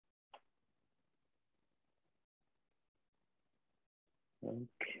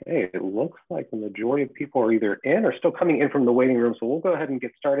Okay, it looks like the majority of people are either in or still coming in from the waiting room. So we'll go ahead and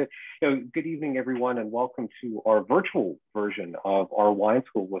get started. Good evening, everyone, and welcome to our virtual version of our wine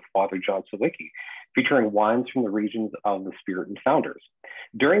school with Father John Sawicki, featuring wines from the regions of the Spiritan founders.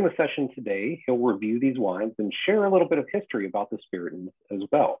 During the session today, he'll review these wines and share a little bit of history about the Spiritans as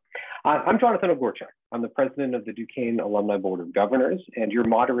well. I'm Jonathan Ogorchak. I'm the president of the Duquesne Alumni Board of Governors and your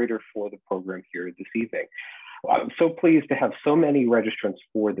moderator for the program here this evening. I'm so pleased to have so many registrants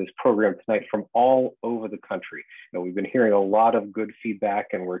for this program tonight from all over the country. We've been hearing a lot of good feedback,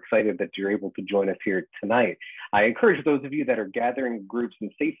 and we're excited that you're able to join us here tonight. I encourage those of you that are gathering groups,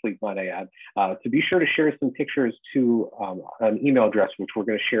 and safely, might I add, to be sure to share some pictures to an email address, which we're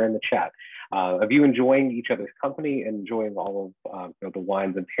going to share in the chat, of you enjoying each other's company and enjoying all of the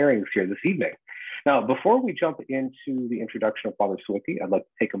wines and pairings here this evening. Now, before we jump into the introduction of Father Sawicki, I'd like to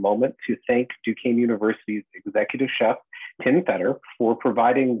take a moment to thank Duquesne University's executive chef, Tim Fetter, for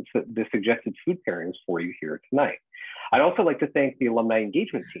providing the suggested food pairings for you here tonight. I'd also like to thank the alumni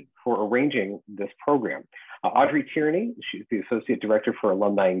engagement team for arranging this program. Audrey Tierney, she's the Associate Director for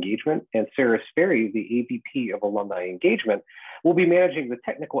Alumni Engagement, and Sarah Sperry, the AVP of Alumni Engagement, will be managing the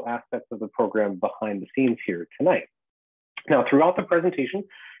technical aspects of the program behind the scenes here tonight. Now, throughout the presentation,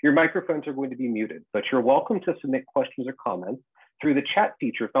 your microphones are going to be muted, but you're welcome to submit questions or comments through the chat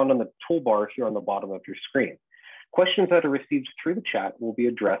feature found on the toolbar here on the bottom of your screen. Questions that are received through the chat will be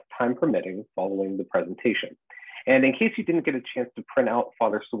addressed time permitting following the presentation. And in case you didn't get a chance to print out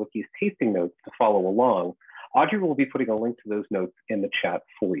Father Sawicki's tasting notes to follow along, Audrey will be putting a link to those notes in the chat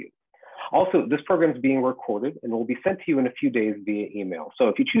for you. Also, this program is being recorded and will be sent to you in a few days via email. So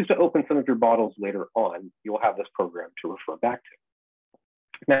if you choose to open some of your bottles later on, you'll have this program to refer back to.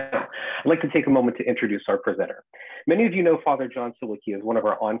 Now, I'd like to take a moment to introduce our presenter. Many of you know Father John Sawicki as one of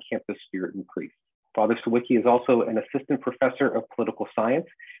our on-campus Spiritan priests. Father Sawicki is also an assistant professor of political science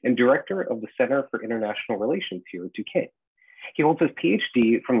and director of the Center for International Relations here at Duquesne. He holds his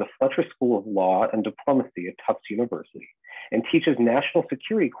Ph.D. from the Fletcher School of Law and Diplomacy at Tufts University and teaches national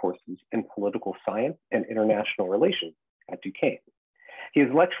security courses in political science and international relations at Duquesne. He has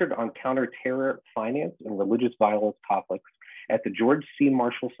lectured on counterterror, finance, and religious violence topics at the George C.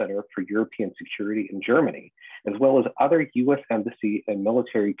 Marshall Center for European Security in Germany, as well as other U.S. embassy and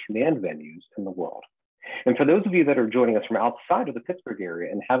military command venues in the world. And for those of you that are joining us from outside of the Pittsburgh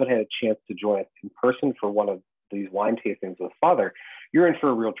area and haven't had a chance to join us in person for one of these wine tastings with Father, you're in for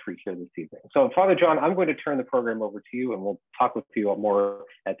a real treat here this evening. So Father John, I'm going to turn the program over to you and we'll talk with you more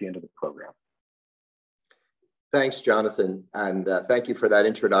at the end of the program. Thanks, Jonathan, and thank you for that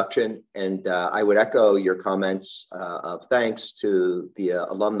introduction. And I would echo your comments of thanks to the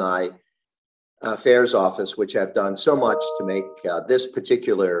Alumni Affairs Office, which have done so much to make this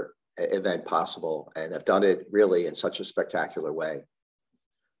particular event possible and have done it really in such a spectacular way.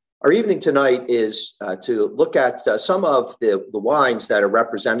 Our evening tonight is to look at some of the wines that are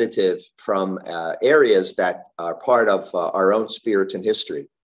representative from areas that are part of our own Spiritan history.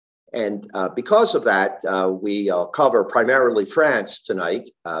 And because of that, we cover primarily France tonight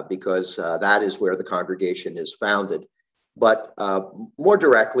because that is where the congregation is founded. But more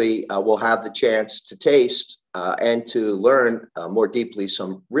directly, we'll have the chance to taste and to learn more deeply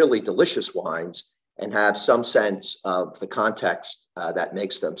some really delicious wines and have some sense of the context that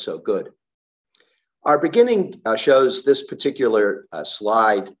makes them so good. Our beginning shows this particular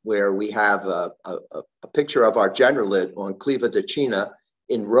slide where we have a picture of our generalate on Clef de China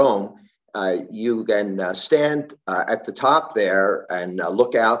in Rome. You can stand at the top there and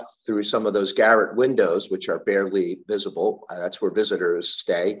look out through some of those garret windows, which are barely visible. That's where visitors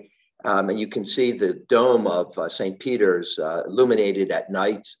stay. And you can see the dome of St. Peter's illuminated at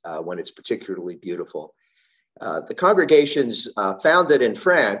night when it's particularly beautiful. The congregation's founded in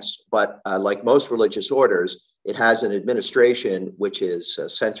France, but like most religious orders, it has an administration which is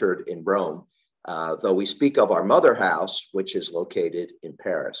centered in Rome, though we speak of our mother house, which is located in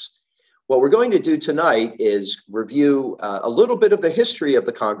Paris. What we're going to do tonight is review a little bit of the history of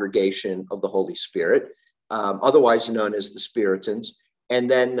the Congregation of the Holy Spirit, otherwise known as the Spiritans. And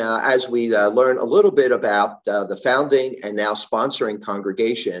then as we learn a little bit about the founding and now sponsoring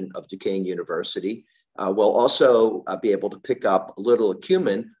congregation of Duquesne University, we'll also be able to pick up a little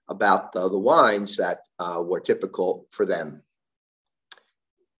acumen about the wines that were typical for them.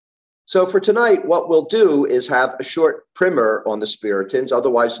 So for tonight, what we'll do is have a short primer on the Spiritans,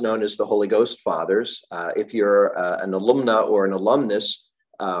 otherwise known as the Holy Ghost Fathers. If you're an alumna or an alumnus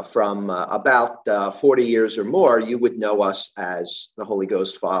from about 40 years or more, you would know us as the Holy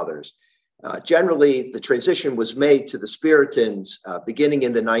Ghost Fathers. Generally, the transition was made to the Spiritans beginning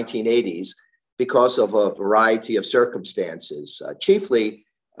in the 1980s because of a variety of circumstances. Chiefly,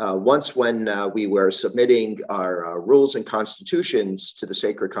 once when we were submitting our rules and constitutions to the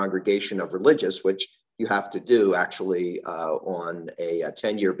Sacred Congregation of Religious, which you have to do actually on a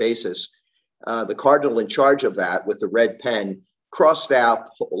 10-year basis, the cardinal in charge of that with a red pen crossed out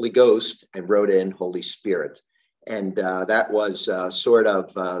Holy Ghost and wrote in Holy Spirit. And that was sort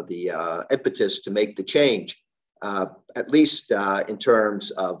of the impetus to make the change, at least in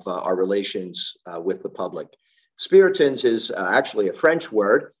terms of our relations with the public. Spiritans is actually a French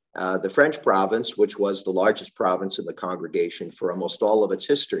word. The French province, which was the largest province in the congregation for almost all of its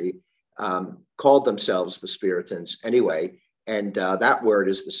history, called themselves the Spiritans anyway. And that word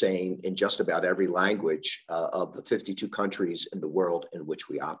is the same in just about every language of the 52 countries in the world in which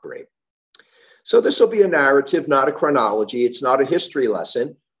we operate. So this will be a narrative, not a chronology. It's not a history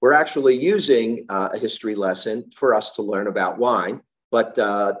lesson. We're actually using a history lesson for us to learn about wine. But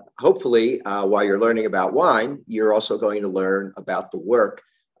hopefully, while you're learning about wine, you're also going to learn about the work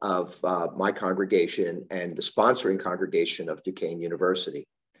of my congregation and the sponsoring congregation of Duquesne University.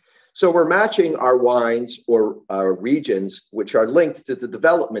 So we're matching our wines or our regions, which are linked to the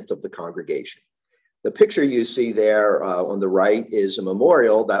development of the congregation. The picture you see there on the right is a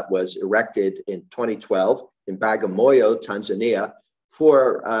memorial that was erected in 2012 in Bagamoyo, Tanzania,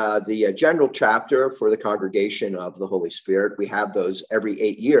 for the general chapter for the Congregation of the Holy Spirit. We have those every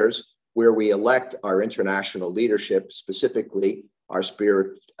 8 years where we elect our international leadership, specifically our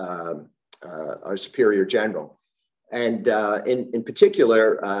Superior General. And in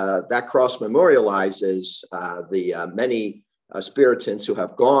particular, that cross memorializes the many Spiritans who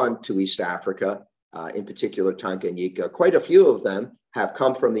have gone to East Africa, in particular Tanganyika. Quite a few of them have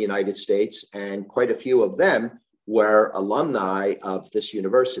come from the United States, and quite a few of them were alumni of this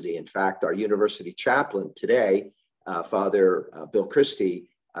university. In fact, our university chaplain today, Father Bill Christie,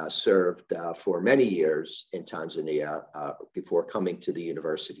 served for many years in Tanzania before coming to the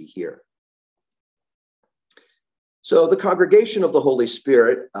university here. So the Congregation of the Holy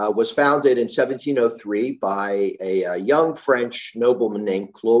Spirit was founded in 1703 by a young French nobleman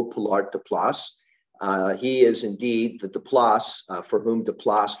named Claude Poulart de Place. He is indeed the de Place, for whom de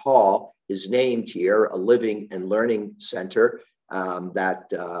Place Hall is named here, a living and learning center that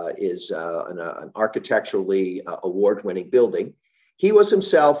is an architecturally award-winning building. He was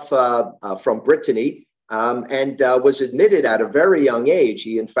himself from Brittany and was admitted at a very young age.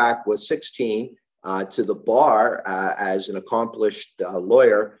 He, in fact, was 16 to the bar as an accomplished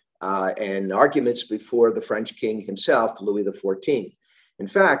lawyer and arguments before the French king himself, Louis XIV. In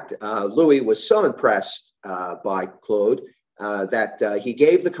fact, Louis was so impressed by Claude that he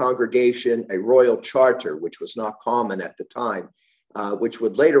gave the congregation a royal charter, which was not common at the time, which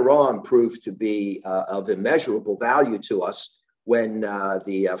would later on prove to be of immeasurable value to us when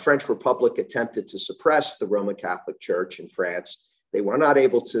the French Republic attempted to suppress the Roman Catholic Church in France. They were not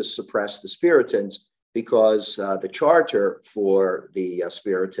able to suppress the Spiritans because the charter for the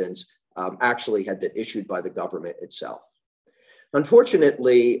Spiritans actually had been issued by the government itself.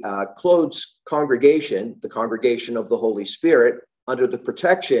 Unfortunately, Claude's congregation, the Congregation of the Holy Spirit, under the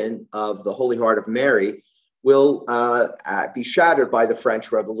protection of the Holy Heart of Mary, will be shattered by the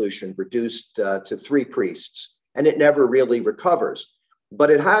French Revolution, reduced to 3 priests, and it never really recovers. But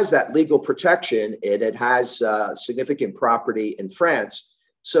it has that legal protection, and it has significant property in France.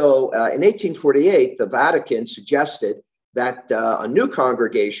 So in 1848, the Vatican suggested that a new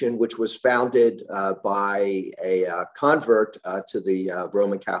congregation, which was founded by a convert to the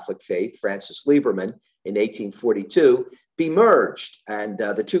Roman Catholic faith, Francis Lieberman, in 1842, be merged, and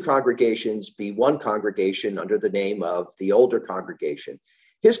the 2 congregations be one congregation under the name of the older congregation.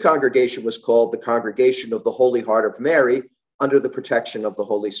 His congregation was called the Congregation of the Holy Heart of Mary, under the protection of the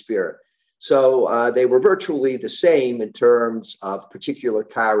Holy Spirit. So they were virtually the same in terms of particular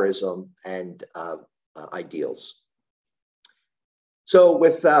charism and ideals. So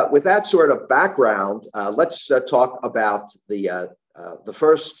with that sort of background, let's talk about the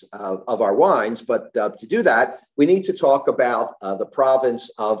first of our wines. But to do that, we need to talk about the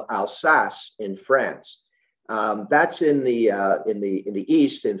province of Alsace in France. That's in the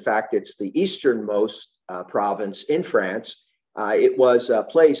east. In fact, it's the easternmost province in France. It was a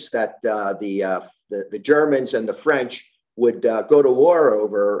place that the Germans and the French would go to war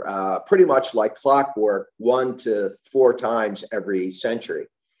over pretty much like clockwork 1 to 4 times every century.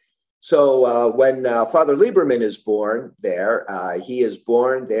 So when Father Lieberman is born there, he is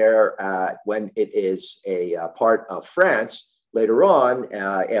born there when it is a part of France. Later on,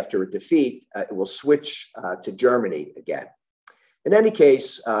 after a defeat, it will switch to Germany again. In any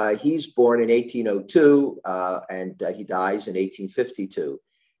case, he's born in 1802 and he dies in 1852.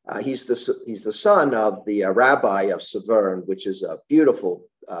 He's the son of the rabbi of Saverne, which is a beautiful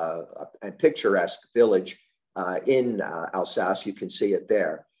and picturesque village in Alsace. You can see it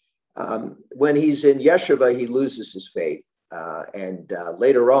there. When he's in yeshiva, he loses his faith, and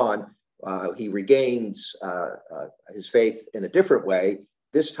later on, he regains his faith in a different way.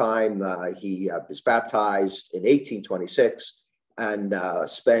 This time, he is baptized in 1826 and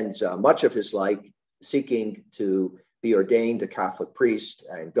spends much of his life seeking to be ordained a Catholic priest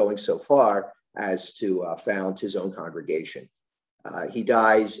and going so far as to found his own congregation. He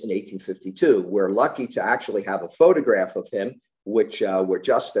dies in 1852. We're lucky to actually have a photograph of him, which were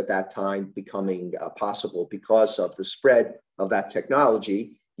just at that time becoming possible because of the spread of that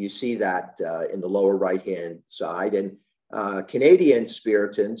technology. You see that in the lower right-hand side. And Canadian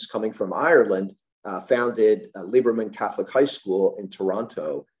Spiritans coming from Ireland founded Lieberman Catholic High School in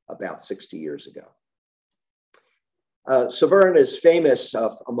Toronto about 60 years ago. Saverne is famous,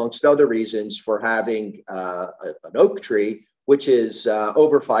 amongst other reasons, for having an oak tree, which is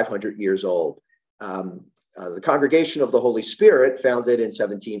over 500 years old. The Congregation of the Holy Spirit, founded in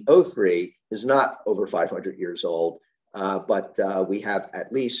 1703, is not over 500 years old, but we have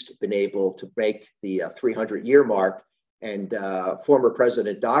at least been able to make the 300-year mark. And former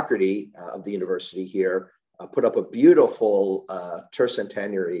President Doherty of the university here put up a beautiful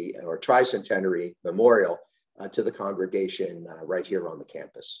tercentenary or tricentenary memorial to the congregation right here on the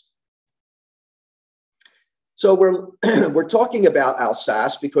campus. So we're talking about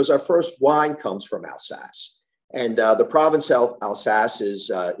Alsace because our first wine comes from Alsace, and the province of Alsace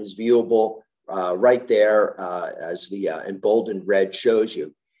is viewable right there as the emboldened red shows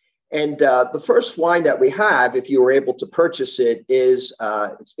you. And the first wine that we have, if you were able to purchase it, is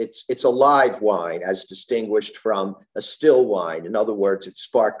it's a live wine, as distinguished from a still wine. In other words, it's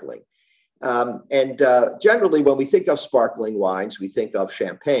sparkling. Generally, when we think of sparkling wines, we think of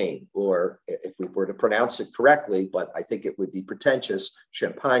champagne, or if we were to pronounce it correctly, but I think it would be pretentious,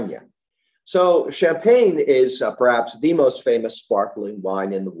 champagne. So champagne is perhaps the most famous sparkling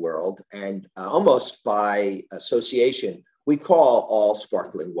wine in the world, and almost by association, we call all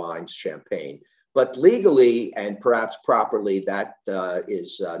sparkling wines champagne. But legally and perhaps properly, that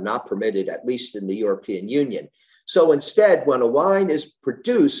is not permitted, at least in the European Union. So instead, when a wine is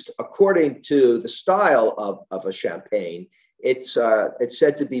produced according to the style of a champagne, it's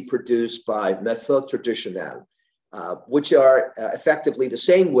said to be produced by méthode traditionnelle, which are effectively the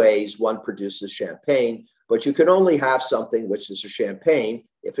same ways one produces champagne, but you can only have something which is a champagne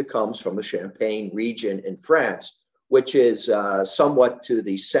if it comes from the Champagne region in France, which is somewhat to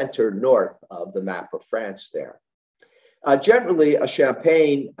the center north of the map of France there. Generally, a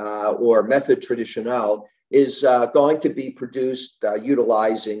champagne or méthode traditionnelle is going to be produced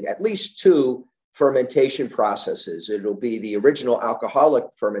utilizing at least two fermentation processes. It'll be the original alcoholic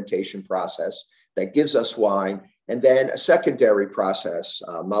fermentation process that gives us wine, and then a secondary process,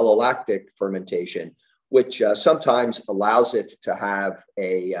 malolactic fermentation, which sometimes allows it to have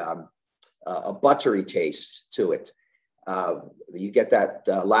a buttery taste to it. You get that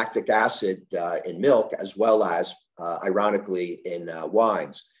lactic acid in milk, as well as, ironically, in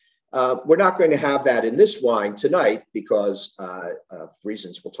wines. We're not going to have that in this wine tonight because of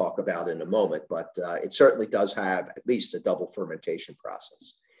reasons we'll talk about in a moment, but it certainly does have at least a double fermentation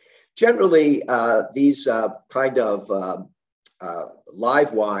process. Generally, these kind of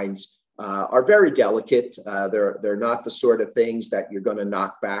live wines are very delicate. They're not the sort of things that you're going to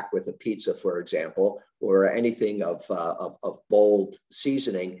knock back with a pizza, for example, or anything of bold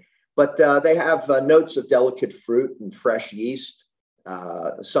seasoning, but they have notes of delicate fruit and fresh yeast.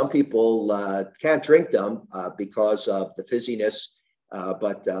 Some people can't drink them because of the fizziness,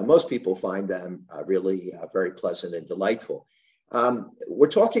 but most people find them really very pleasant and delightful. We're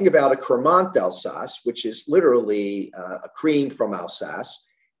talking about a Cremant d'Alsace, which is literally a cream from Alsace,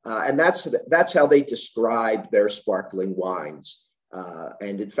 and that's how they describe their sparkling wines.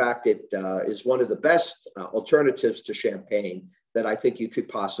 And in fact, it is one of the best alternatives to champagne that I think you could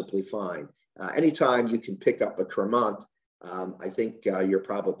possibly find. Anytime you can pick up a Cremant, I think you're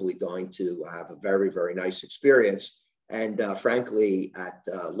probably going to have a very, very nice experience. And frankly, at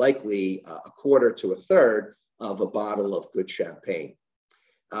likely a quarter to a third of a bottle of good champagne.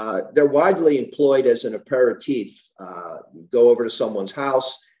 They're widely employed as an aperitif. You go over to someone's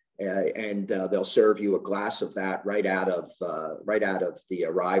house and they'll serve you a glass of that right out of the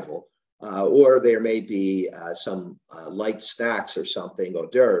arrival. Or there may be some light snacks or something, hors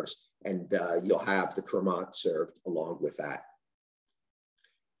d'oeuvres, and you'll have the Cremant served along with that.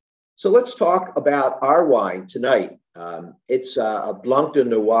 So let's talk about our wine tonight. It's a Blanc de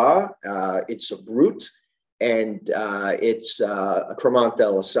Noir, it's a Brut, and it's a Cremant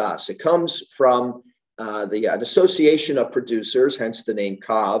d'Alsace. It comes from an association of producers, hence the name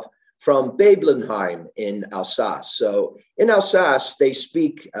Cave, from Beblenheim in Alsace. So in Alsace, they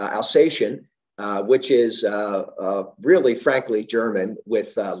speak Alsatian, which is really, frankly, German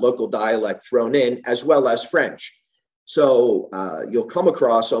with local dialect thrown in, as well as French. So you'll come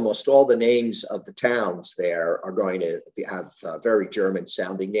across almost all the names of the towns there are going to have very German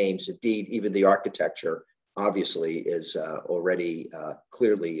sounding names. Indeed, even the architecture obviously is already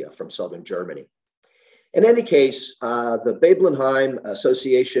clearly from southern Germany. In any case, the Beblenheim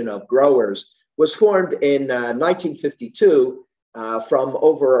Association of Growers was formed in 1952 from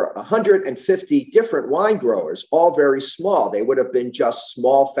over 150 different wine growers, all very small. They would have been just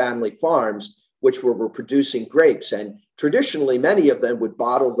small family farms which were producing grapes. And traditionally, many of them would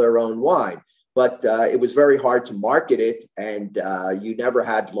bottle their own wine, but it was very hard to market it, and you never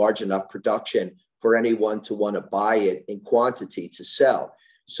had large enough production for anyone to want to buy it in quantity to sell.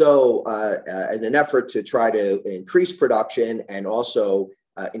 So in an effort to try to increase production and also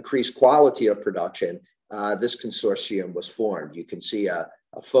increase quality of production, this consortium was formed. You can see a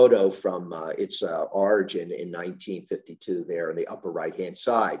photo from its origin in 1952 there in the upper right-hand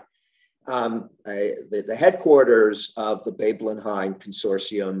side. The headquarters of the Beblenheim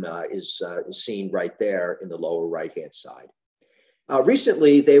Consortium is seen right there in the lower right-hand side.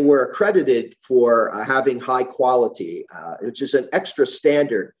 Recently, they were accredited for having high quality, which is an extra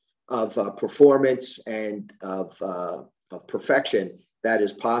standard of performance and of perfection that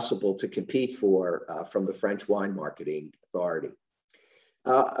is possible to compete for from the French Wine Marketing Authority.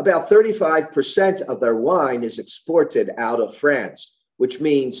 About 35% of their wine is exported out of France, which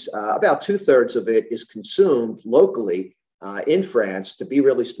means about 2/3 of it is consumed locally in France. To be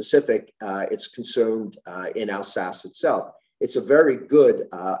really specific, it's consumed in Alsace itself. It's a very good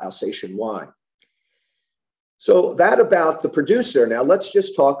Alsatian wine. So that about the producer. Now let's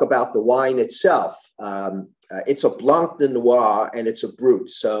just talk about the wine itself. It's a Blanc de Noir and it's a Brut.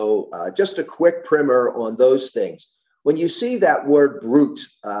 So just a quick primer on those things. When you see that word Brut,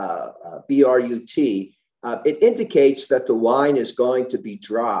 B-R-U-T, it indicates that the wine is going to be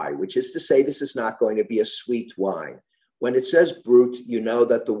dry, which is to say this is not going to be a sweet wine. When it says Brut, you know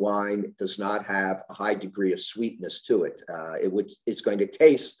that the wine does not have a high degree of sweetness to it. It's going to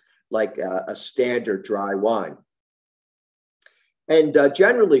taste like a standard dry wine. And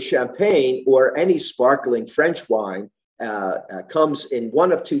generally, champagne or any sparkling French wine comes in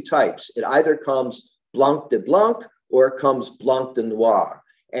one of two types. It either comes Blanc de Blanc or it comes Blanc de Noir.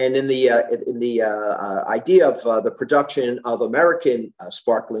 And in the idea of the production of American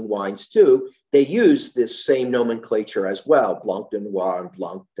sparkling wines too, they use this same nomenclature as well, Blanc de Noir and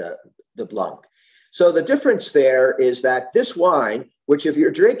Blanc de Blanc. So the difference there is that this wine, which if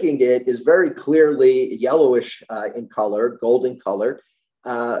you're drinking it is very clearly yellowish in color, golden color,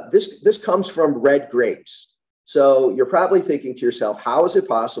 this comes from red grapes. So you're probably thinking to yourself, how is it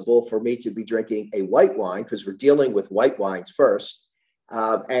possible for me to be drinking a white wine? Because we're dealing with white wines first.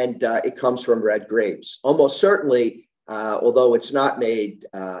 And it comes from red grapes. Almost certainly, although it's not made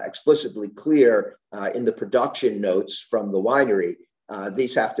explicitly clear in the production notes from the winery,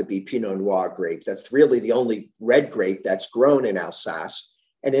 these have to be Pinot Noir grapes. That's really the only red grape that's grown in Alsace.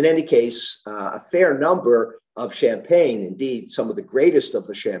 And in any case, a fair number of champagne, indeed, some of the greatest of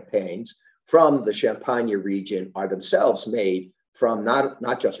the champagnes from the Champagne region are themselves made from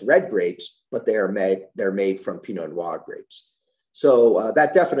not just red grapes, but they're made from Pinot Noir grapes. So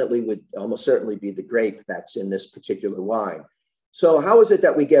that definitely would almost certainly be the grape that's in this particular wine. So how is it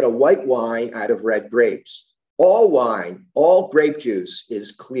that we get a white wine out of red grapes? All wine, all grape juice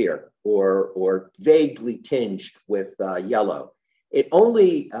is clear or vaguely tinged with yellow. It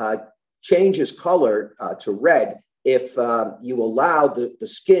only changes color to red if you allow the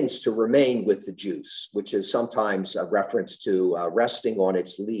skins to remain with the juice, which is sometimes a reference to resting on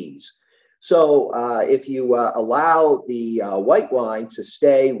its lees. So if you allow the white wine to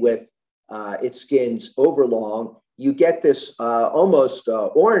stay with its skins overlong, you get this almost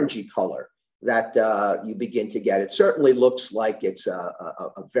orangey color that you begin to get. It certainly looks like it's a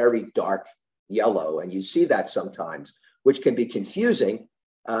very dark yellow, and you see that sometimes, which can be confusing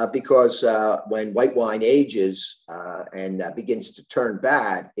because when white wine ages and begins to turn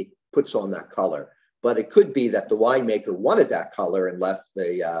bad, it puts on that color. But it could be that the winemaker wanted that color and left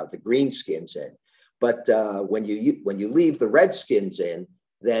the green skins in. But when you leave the red skins in,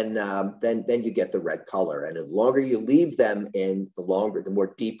 then you get the red color. And the longer you leave them in, the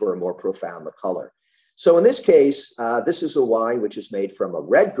more deeper and more profound the color. So in this case, this is a wine which is made from a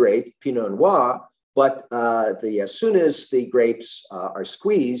red grape, Pinot Noir. But as soon as the grapes are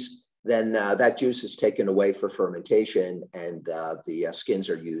squeezed, then that juice is taken away for fermentation, and the skins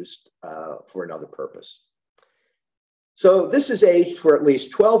are used for another purpose. So this is aged for at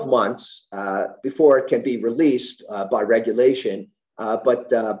least 12 months before it can be released by regulation, but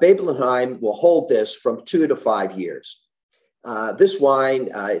Beblenheim will hold this from 2 to 5 years. This wine,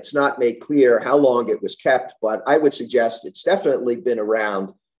 it's not made clear how long it was kept, but I would suggest it's definitely been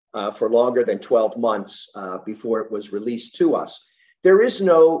around for longer than 12 months before it was released to us. There is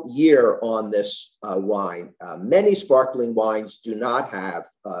no year on this wine. Many sparkling wines do not have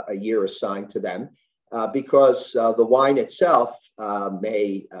a year assigned to them because the wine itself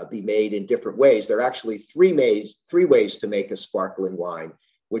may be made in different ways. There are actually three ways to make a sparkling wine,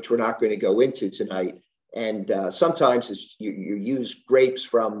 which we're not going to go into tonight. And sometimes you use grapes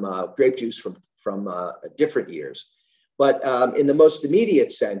from grape juice from different years. But in the most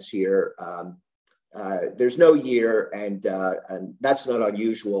immediate sense here, there's no year, and that's not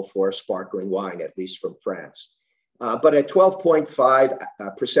unusual for a sparkling wine, at least from France. But at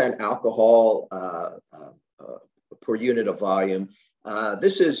 12.5% alcohol per unit of volume,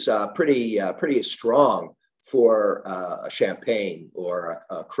 this is pretty strong for a champagne or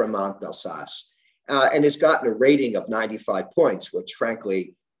a Cremant d'Alsace. And it's gotten a rating of 95 points, which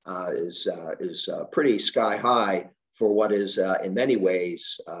frankly is pretty sky high for what is in many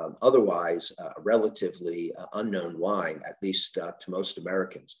ways otherwise a relatively unknown wine, at least to most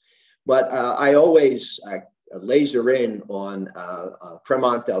Americans. But I always laser in on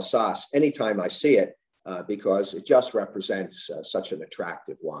Cremant d'Alsace anytime I see it because it just represents such an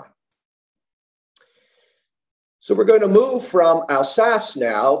attractive wine. So we're going to move from Alsace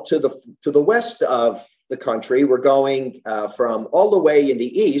now to the west of the country. We're going from all the way in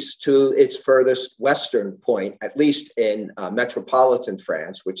the east to its furthest western point, at least in metropolitan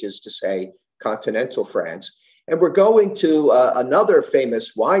France, which is to say continental France. And we're going to another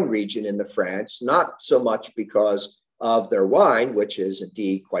famous wine region in the France, not so much because of their wine, which is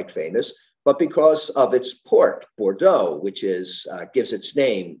indeed quite famous, but because of its port, Bordeaux, which is gives its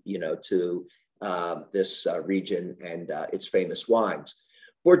name, to this region and its famous wines.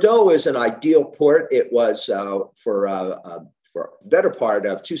 Bordeaux is an ideal port. It was for the better part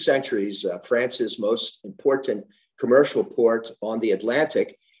of 2 centuries, France's most important commercial port on the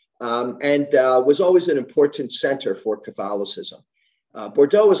Atlantic, and was always an important center for Catholicism.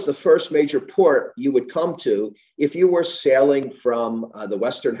 Bordeaux is the first major port you would come to if you were sailing from the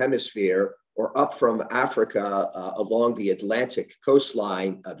Western Hemisphere or up from Africa along the Atlantic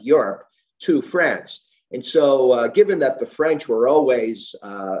coastline of Europe to France. And so given that the French were always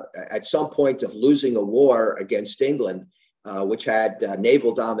at some point of losing a war against England, which had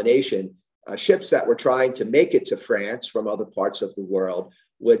naval domination, ships that were trying to make it to France from other parts of the world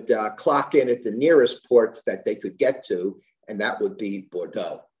would clock in at the nearest port that they could get to, and that would be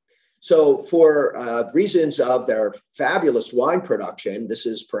Bordeaux. So for reasons of their fabulous wine production, this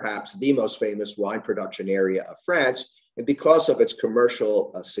is perhaps the most famous wine production area of France. And because of its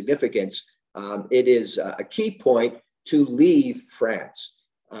commercial significance, it is a key point to leave France.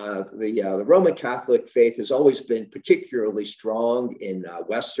 The Roman Catholic faith has always been particularly strong in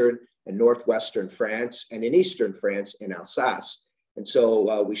Western and Northwestern France and in Eastern France in Alsace. And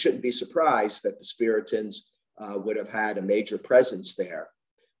so we shouldn't be surprised that the Spiritans would have had a major presence there.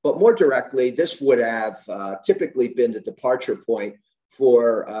 But more directly, this would have typically been the departure point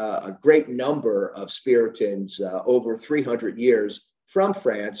for a great number of Spiritans over 300 years from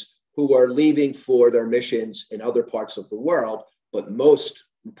France who are leaving for their missions in other parts of the world, but most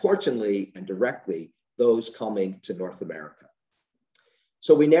importantly and directly, those coming to North America.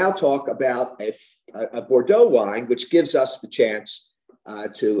 So we now talk about a Bordeaux wine, which gives us the chance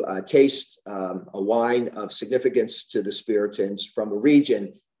to taste a wine of significance to the Spiritans from a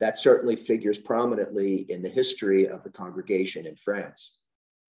region that certainly figures prominently in the history of the congregation in France.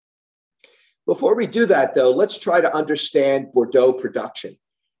 Before we do that, though, let's try to understand Bordeaux production.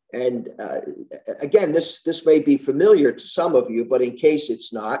 And again, this may be familiar to some of you, but in case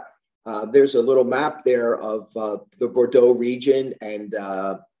it's not, there's a little map there of the Bordeaux region and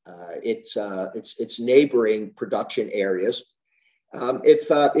its neighboring production areas.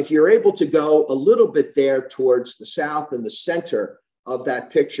 If you're able to go a little bit there towards the south and the center of that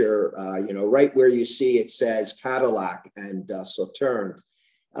picture, right where you see it says Cadillac and Sauterne,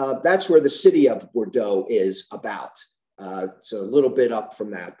 that's where the city of Bordeaux is about. It's a little bit up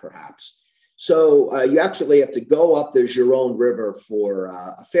from that, perhaps. So you actually have to go up the Gironde River for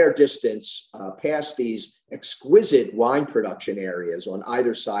a fair distance past these exquisite wine production areas on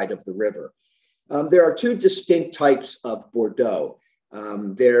either side of the river. There are 2 distinct types of Bordeaux.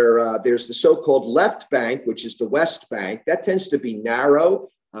 There's the so-called left bank, which is the west bank. That tends to be narrow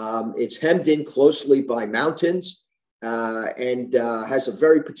It's hemmed in closely by mountains and has a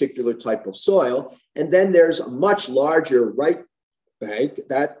very particular type of soil. And then there's a much larger right bank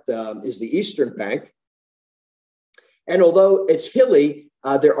that is the eastern bank. And although it's hilly,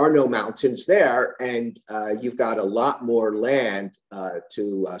 there are no mountains there, and you've got a lot more land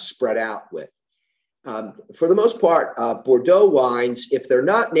to spread out with. For the most part, Bordeaux wines, if they're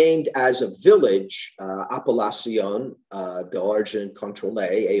not named as a village, Appellation d'Origine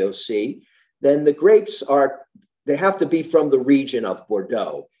Contrôlée, AOC, then the grapes they have to be from the region of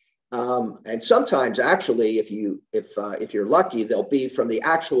Bordeaux. And sometimes, actually, if you're lucky, they'll be from the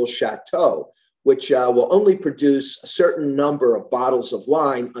actual chateau, which will only produce a certain number of bottles of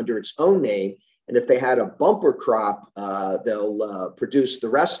wine under its own name. And if they had a bumper crop, they'll produce the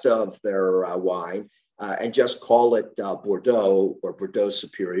rest of their wine and just call it Bordeaux or Bordeaux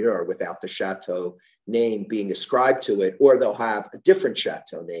Superior without the chateau name being ascribed to it, or they'll have a different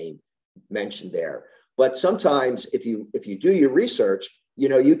chateau name mentioned there. But sometimes if you do your research,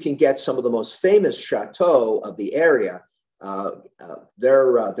 you can get some of the most famous chateaux of the area.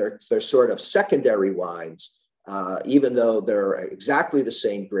 They're sort of secondary wines, even though they're exactly the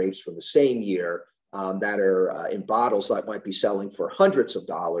same grapes from the same year that are in bottles that might be selling for hundreds of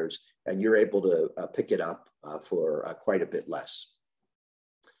dollars, and you're able to pick it up for quite a bit less.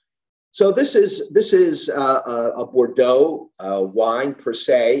 So this is a Bordeaux wine per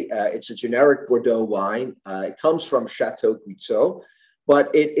se. It's a generic Bordeaux wine. It comes from Chateau Guichot,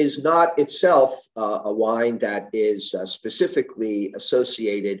 but it is not itself a wine that is specifically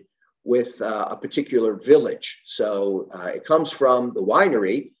associated with a particular village. So it comes from the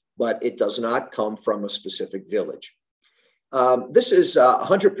winery, but it does not come from a specific village. This is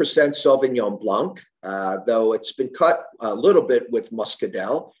 100% Sauvignon Blanc, though it's been cut a little bit with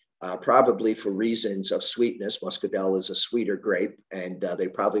Muscadel, probably for reasons of sweetness. Muscadel is a sweeter grape, and they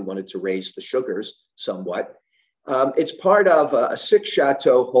probably wanted to raise the sugars somewhat. It's part of a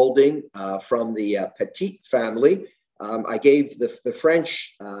 6-chateau holding from the Petit family. I gave the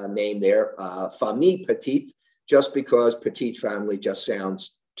French name there, Famille Petit, just because Petit family just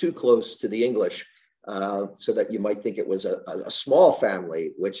sounds too close to the English, so that you might think it was a small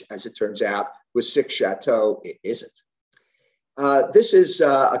family, which, as it turns out, with 6 chateaux, it isn't. This is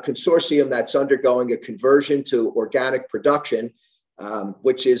a consortium that's undergoing a conversion to organic production,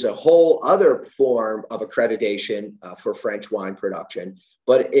 which is a whole other form of accreditation for French wine production,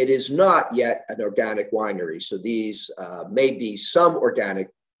 but it is not yet an organic winery. So these may be some organic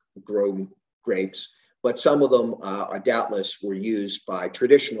grown grapes, but some of them doubtless were used by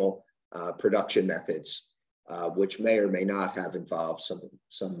traditional production methods, which may or may not have involved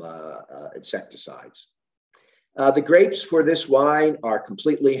some insecticides. The grapes for this wine are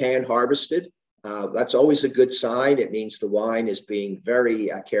completely hand harvested. That's always a good sign. It means the wine is being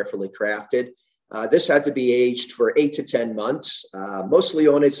very carefully crafted. This had to be aged for 8 to 10 months, mostly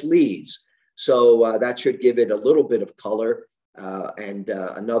on its lees. So that should give it a little bit of color and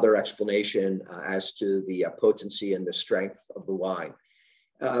another explanation as to the potency and the strength of the wine.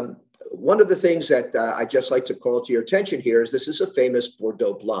 One of the things that I'd just like to call to your attention here is this is a famous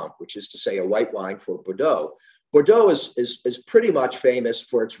Bordeaux Blanc, which is to say a white wine for Bordeaux. Bordeaux is pretty much famous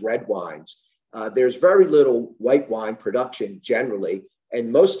for its red wines. There's very little white wine production generally,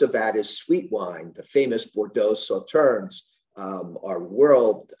 and most of that is sweet wine. The famous Bordeaux Sauternes are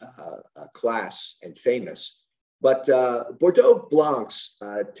world class and famous. But Bordeaux Blancs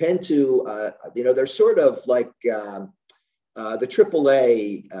tend to, they're sort of like the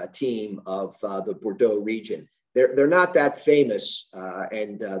AAA team of the Bordeaux region. They're not that famous,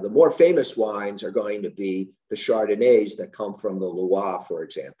 and the more famous wines are going to be the Chardonnays that come from the Loire, for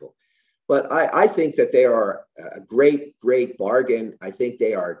example. But I think that they are a great, great bargain. I think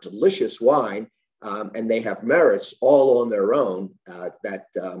they are delicious wine, and they have merits all on their own that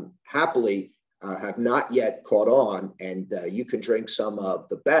happily have not yet caught on. And you can drink some of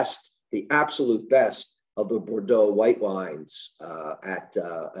the best, the absolute best of the Bordeaux white wines at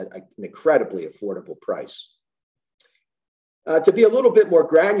an incredibly affordable price. To be a little bit more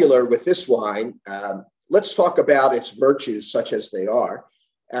granular with this wine, let's talk about its virtues, such as they are.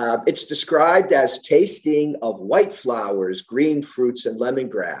 It's described as tasting of white flowers, green fruits, and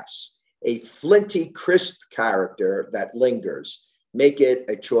lemongrass, a flinty, crisp character that lingers. Make it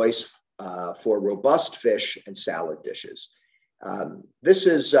a choice for robust fish and salad dishes. This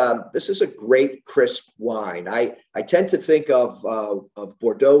is a great, crisp wine. I tend to think of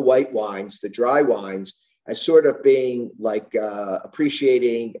Bordeaux white wines, the dry wines, as sort of being like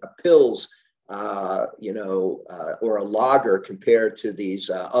appreciating a Pils, or a lager compared to these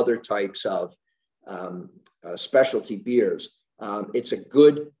other types of specialty beers. It's a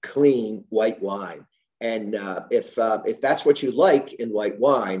good, clean white wine. And if that's what you like in white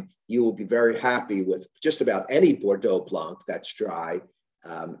wine, you will be very happy with just about any Bordeaux Blanc that's dry.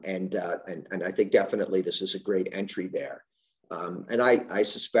 And I think definitely this is a great entry there. And I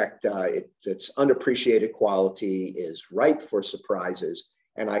suspect its unappreciated quality is ripe for surprises.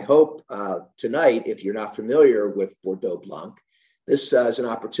 And I hope tonight, if you're not familiar with Bordeaux Blanc, this is an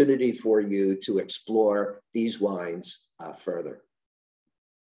opportunity for you to explore these wines further.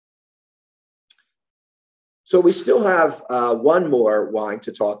 So we still have one more wine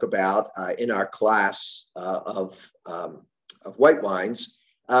to talk about in our class of white wines,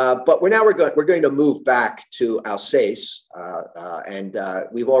 but we're going to move back to Alsace, and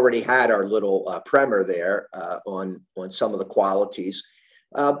we've already had our little primer there on some of the qualities.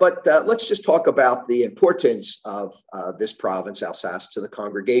 But let's just talk about the importance of this province, Alsace, to the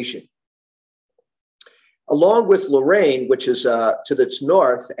congregation. Along with Lorraine, which is to its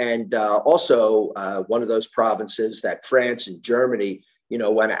north, and also one of those provinces that France and Germany,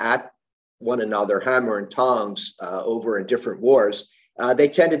 went at one another, hammer and tongs, over in different wars, they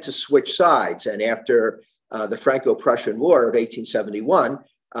tended to switch sides. And after the Franco-Prussian War of 1871,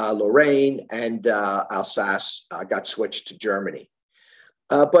 Lorraine and Alsace got switched to Germany.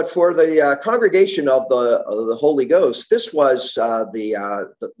 But for the congregation of the Holy Ghost, this was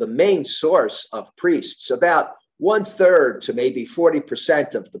the main source of priests. About 1/3 to maybe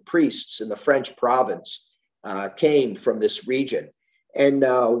 40% of the priests in the French province came from this region. And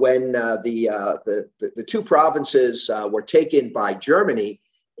when the two provinces were taken by Germany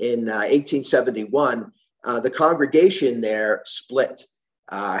in 1871, the congregation there split.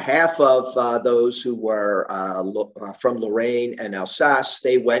 Half of those who were from Lorraine and Alsace,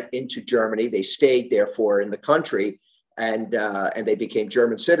 they went into Germany. They stayed, therefore, in the country, and they became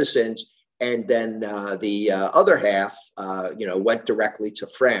German citizens. And then the other half, went directly to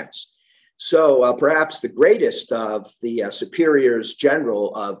France. So perhaps the greatest of the superiors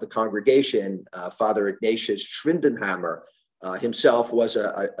general of the congregation, Father Ignatius Schwindenhammer, himself was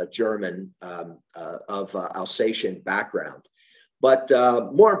a German of Alsatian background. But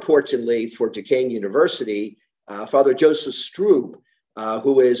more importantly, for Duquesne University, Father Joseph Strube,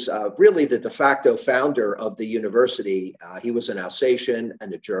 who is really the de facto founder of the university, he was an Alsatian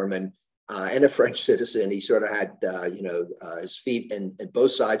and a German and a French citizen. He sort of had, his feet in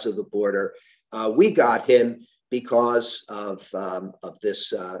both sides of the border. We got him because of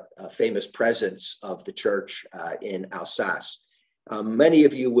this famous presence of the church in Alsace. Many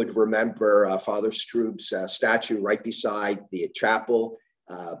of you would remember Father Strube's statue right beside the chapel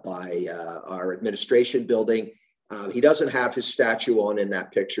by our administration building. He doesn't have his statue on in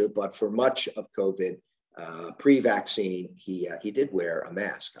that picture, but for much of COVID, pre-vaccine, he did wear a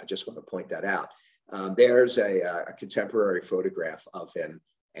mask. I just want to point that out. There's a contemporary photograph of him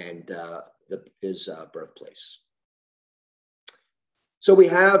and his birthplace. So we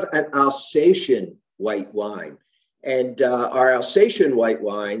have an Alsatian white wine. And our Alsatian white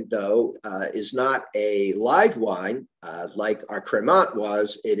wine, though, is not a live wine like our Cremant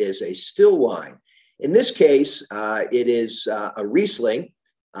was. It is a still wine. In this case, it is a Riesling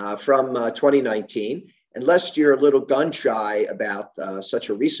from 2019. Unless you're a little gun shy about such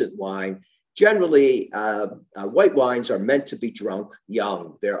a recent wine, generally white wines are meant to be drunk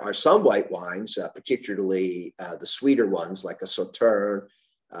young. There are some white wines, particularly the sweeter ones like a Sauterne,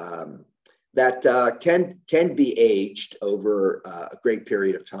 that can be aged over a great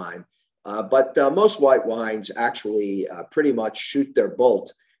period of time. But most white wines actually pretty much shoot their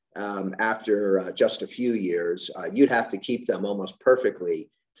bolt after just a few years. You'd have to keep them almost perfectly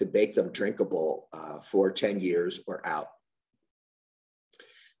to make them drinkable for 10 years or out.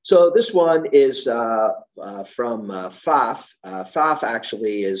 So this one is from Pfaff. Pfaff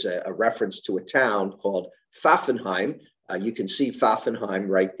actually is a reference to a town called Pfaffenheim. You can see Pfaffenheim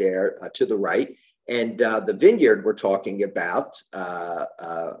right there to the right. And the vineyard we're talking about,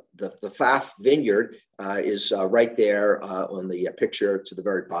 the Pfaff vineyard is right there on the picture to the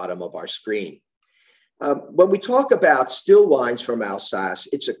very bottom of our screen. When we talk about still wines from Alsace,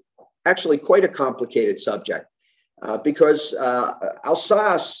 it's actually quite a complicated subject because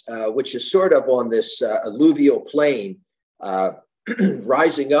Alsace, which is sort of on this alluvial plain,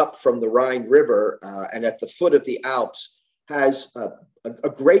 rising up from the Rhine River and at the foot of the Alps, has a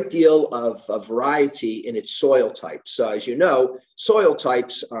great deal of variety in its soil types. So as you know, soil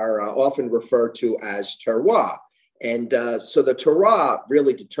types are often referred to as terroir. And so the terroir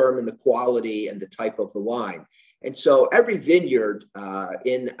really determine the quality and the type of the wine. And so every vineyard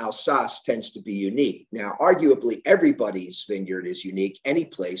in Alsace tends to be unique. Now, arguably, everybody's vineyard is unique, any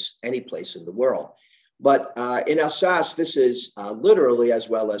place in the world. But in Alsace, this is literally as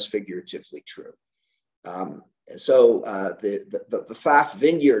well as figuratively true. So the Pfaff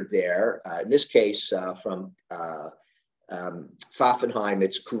vineyard there, in this case from Pfaffenheim,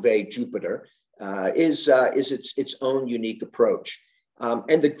 it's Cuvée Jupiter, is its own unique approach.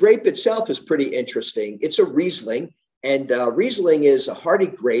 And the grape itself is pretty interesting. It's a Riesling, and Riesling is a hardy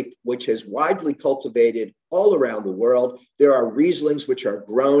grape which is widely cultivated all around the world. There are Rieslings which are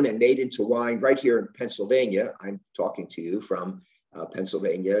grown and made into wine right here in Pennsylvania. I'm talking to you from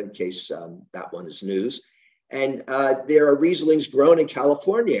Pennsylvania in case that one is news. And there are Rieslings grown in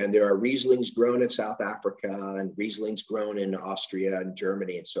California, and there are Rieslings grown in South Africa, and Rieslings grown in Austria and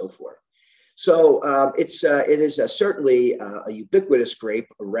Germany and so forth. So it is certainly a ubiquitous grape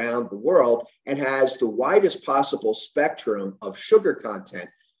around the world and has the widest possible spectrum of sugar content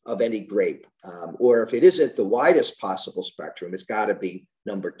of any grape. Or if it isn't the widest possible spectrum, it's got to be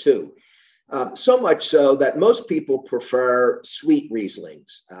number 2. So much so that most people prefer sweet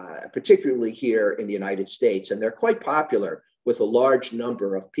Rieslings, particularly here in the United States, and they're quite popular with a large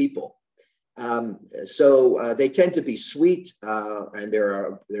number of people. So they tend to be sweet, and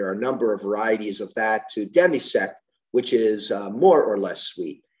there are a number of varieties of that, to demi-sec, which is more or less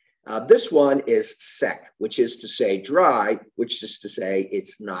sweet. This one is sec, which is to say dry, which is to say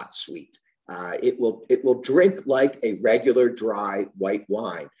it's not sweet. It will drink like a regular dry white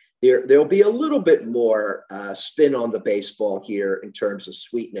wine. There'll be a little bit more spin on the baseball here in terms of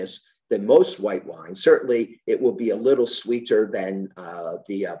sweetness than most white wines. Certainly, it will be a little sweeter than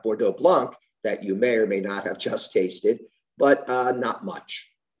the Bordeaux Blanc that you may or may not have just tasted, but not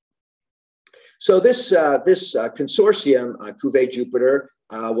much. So this consortium, Cuvée Jupiter,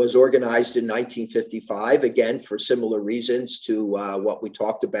 was organized in 1955, again, for similar reasons to what we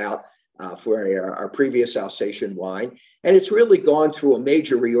talked about for our previous Alsatian wine. And it's really gone through a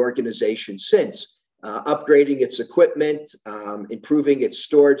major reorganization since, upgrading its equipment, improving its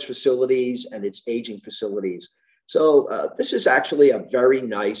storage facilities and its aging facilities. So this is actually a very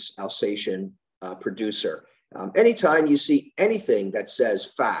nice Alsatian producer. Anytime you see anything that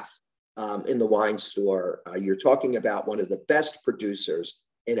says Pfaff in the wine store, you're talking about one of the best producers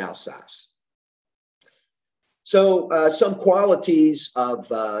in Alsace. So some qualities of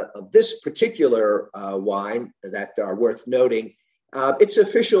this particular wine that are worth noting. Its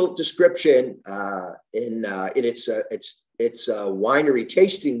official description in its winery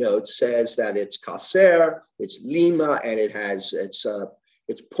tasting notes says that it's Casser, it's Lima, and it's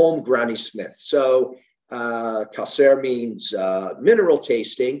Pomme Granny Smith. So Casser means mineral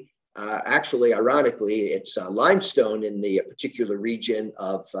tasting. Actually, ironically, it's limestone in the particular region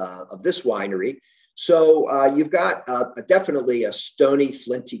of this winery. So you've got definitely a stony,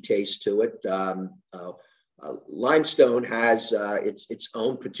 flinty taste to it. Limestone has its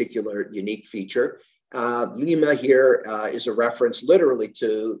own particular unique feature. Lima here is a reference literally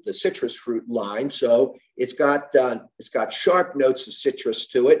to the citrus fruit lime. So it's got sharp notes of citrus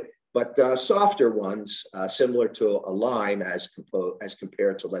to it, but softer ones, similar to a lime as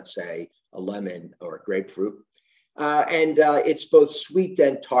compared to, let's say, a lemon or a grapefruit. And it's both sweet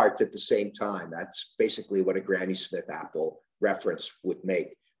and tart at the same time. That's basically what a Granny Smith apple reference would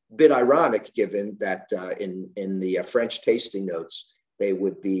make. Bit ironic, given that in the French tasting notes, they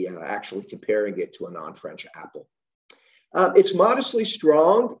would be actually comparing it to a non-French apple. It's modestly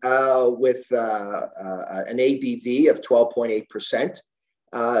strong with an ABV of 12.8%.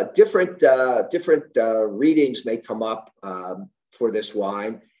 Different readings may come up for this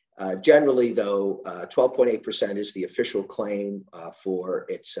wine. Generally, though, 12.8% is the official claim for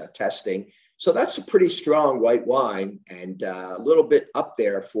its testing. So that's a pretty strong white wine, and a little bit up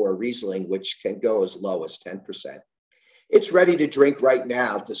there for a Riesling, which can go as low as 10%. It's ready to drink right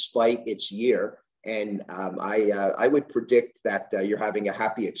now, despite its year. And I would predict that you're having a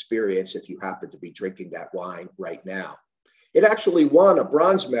happy experience if you happen to be drinking that wine right now. It actually won a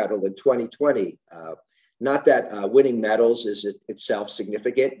bronze medal in 2020. Not that winning medals is itself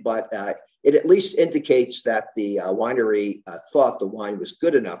significant, but it at least indicates that the winery thought the wine was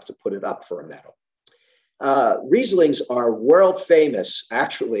good enough to put it up for a medal. Rieslings are world famous,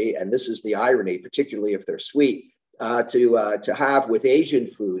 actually, and this is the irony, particularly if they're sweet, to have with Asian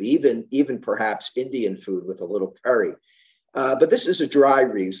food, even perhaps Indian food with a little curry. But this is a dry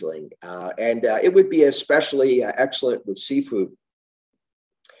Riesling, and it would be especially excellent with seafood,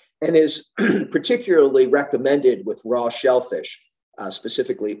 and is particularly recommended with raw shellfish,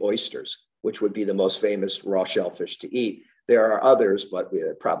 specifically oysters, which would be the most famous raw shellfish to eat. There are others, but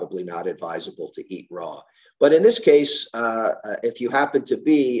they're probably not advisable to eat raw. But in this case, if you happen to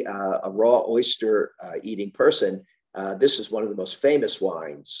be a raw oyster eating person, this is one of the most famous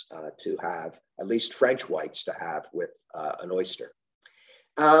wines to have at least French whites, to have with an oyster.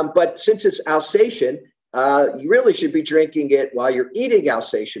 But since it's Alsatian, you really should be drinking it while you're eating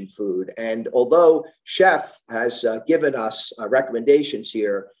Alsatian food. And although Chef has given us recommendations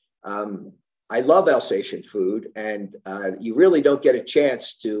here, I love Alsatian food, and you really don't get a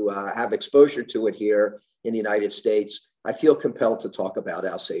chance to have exposure to it here in the United States. I feel compelled to talk about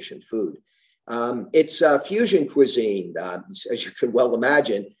Alsatian food. It's fusion cuisine, as you can well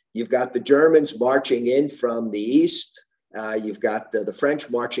imagine. You've got the Germans marching in from the east. You've got the French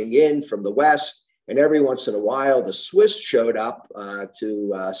marching in from the west. And every once in a while, the Swiss showed up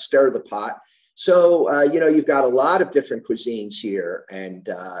to stir the pot. So, you know, you've got a lot of different cuisines here, and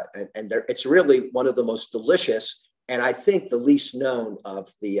it's really one of the most delicious, and I think the least known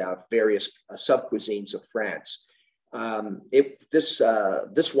of the various sub-cuisines of France.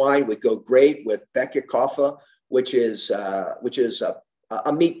 This wine would go great with Bäckerkoffe, which is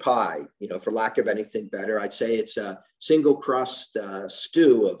a meat pie, you know, for lack of anything better. I'd say it's a single crust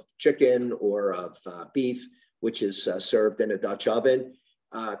stew of chicken or of beef, which is served in a Dutch oven.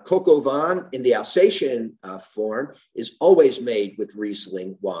 Coq au vin in the Alsatian form is always made with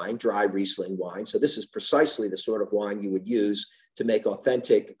Riesling wine, dry Riesling wine. So this is precisely the sort of wine you would use to make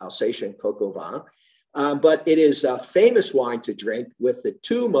authentic Alsatian coq au vin. But it is a famous wine to drink with the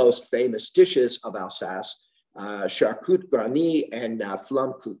two most famous dishes of Alsace, charcuterie garnie and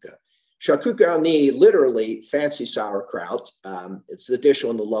Flammkuchen. Charcuterie garnie, literally fancy sauerkraut. It's the dish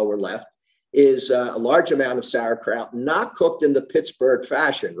on the lower left. Is a large amount of sauerkraut, not cooked in the Pittsburgh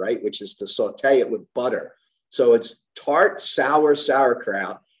fashion, right, which is to saute it with butter. So it's tart, sour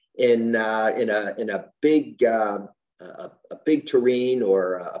sauerkraut in a big tureen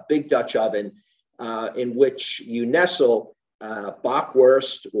or a big Dutch oven, in which you nestle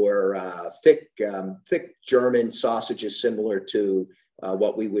bockwurst or thick German sausages similar to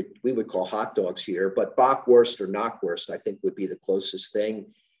what we would call hot dogs here, but bockwurst or knockwurst, I think, would be the closest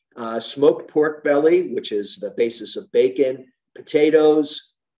thing. Smoked pork belly, which is the basis of bacon,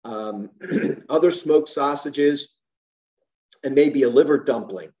 potatoes, other smoked sausages, and maybe a liver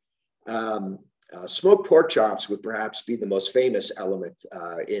dumpling. Smoked pork chops would perhaps be the most famous element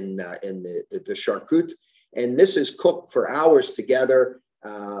in the charcuterie. And this is cooked for hours together.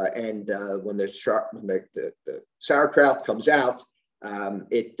 When the sauerkraut comes out,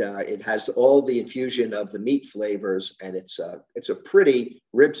 it has all the infusion of the meat flavors, and it's a pretty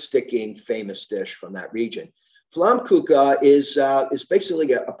rib-sticking famous dish from that region. Flammkuchen is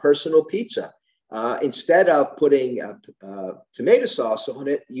basically a personal pizza. Instead of putting tomato sauce on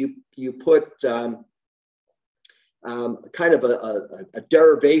it, you put kind of a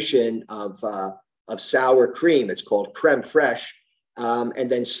derivation of sour cream. It's called crème fraîche, and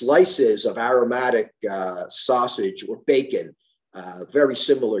then slices of aromatic sausage or bacon. Very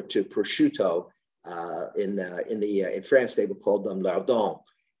similar to prosciutto. In France, they would call them lardons.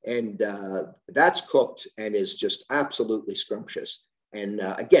 And that's cooked and is just absolutely scrumptious. And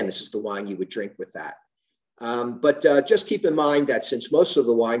again, this is the wine you would drink with that. But just keep in mind that since most of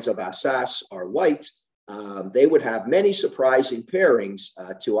the wines of Alsace are white, they would have many surprising pairings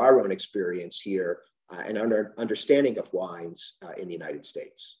to our own experience here and understanding of wines in the United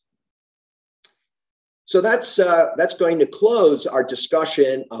States. So that's going to close our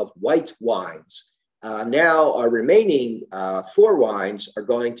discussion of white wines. Now our remaining 4 wines are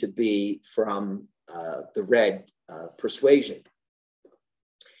going to be from the red persuasion.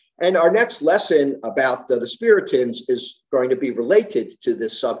 And our next lesson about the Spiritans is going to be related to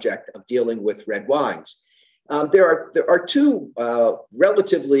this subject of dealing with red wines. There are 2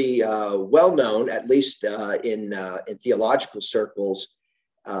 relatively well-known, at least in theological circles,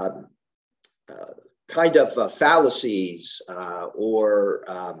 kind of fallacies or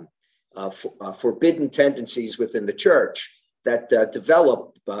forbidden tendencies within the church that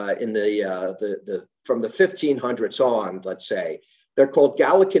develop from the 1500s on, let's say. They're called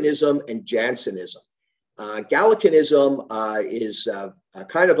Gallicanism and Jansenism. Gallicanism is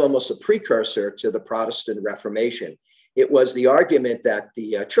kind of almost a precursor to the Protestant Reformation. It was the argument that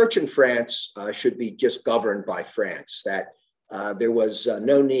the church in France should be just governed by France, that there was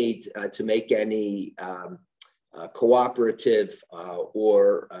no need to make any cooperative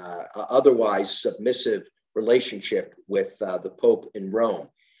or otherwise submissive relationship with the Pope in Rome.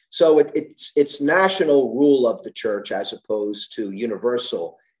 So it's national rule of the church as opposed to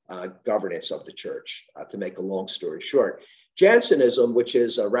universal governance of the church, to make a long story short. Jansenism, which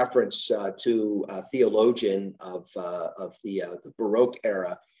is a reference to a theologian of the Baroque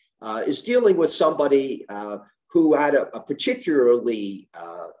era, is dealing with somebody who had a particularly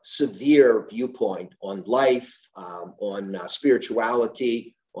severe viewpoint on life, on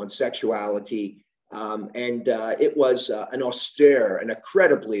spirituality, on sexuality. It was an austere, an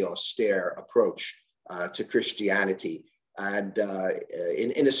incredibly austere approach to Christianity. And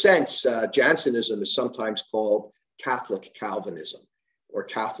in a sense, Jansenism is sometimes called Catholic Calvinism or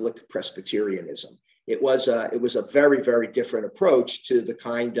Catholic Presbyterianism. It was a very, very different approach to the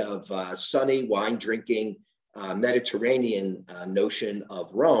kind of sunny, wine-drinking, Mediterranean notion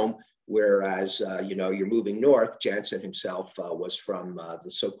of Rome, whereas, you're moving north. Jansen himself was from the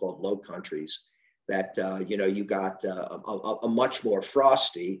so-called Low Countries, that, you got a much more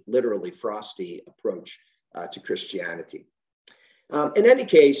frosty, literally frosty approach to Christianity. In any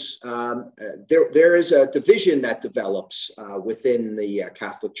case, there is a division that develops within the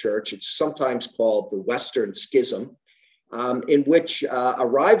Catholic Church. It's sometimes called the Western Schism, in which a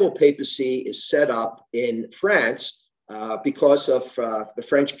rival papacy is set up in France because of the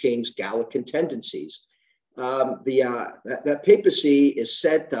French king's Gallican tendencies. That papacy is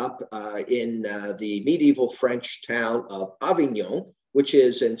set up in the medieval French town of Avignon, which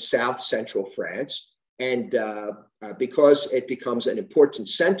is in south central France. And because it becomes an important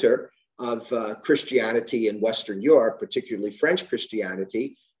center of Christianity in Western Europe, particularly French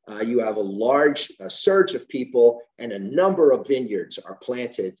Christianity, you have a large surge of people, and a number of vineyards are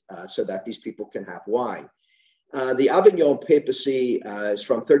planted so that these people can have wine. The Avignon papacy is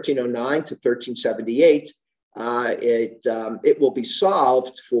from 1309 to 1378. It will be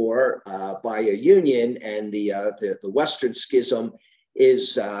solved by a union, and the Western Schism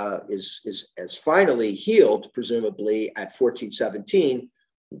is finally healed, presumably at 1417,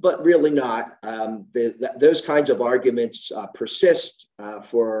 but really not. Those kinds of arguments persist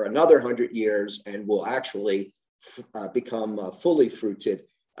for another 100 years and will actually become fully fruited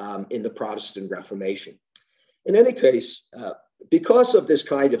in the Protestant Reformation. In any case, because of this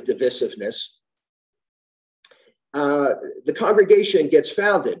kind of divisiveness, the congregation gets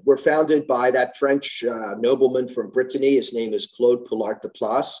founded. We're founded by that French nobleman from Brittany. His name is Claude Pollard de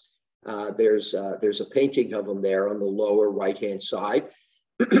Place. There's a painting of him there on the lower right-hand side.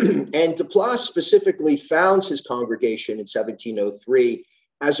 And de Place specifically founds his congregation in 1703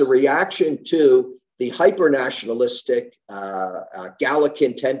 as a reaction to the hyper-nationalistic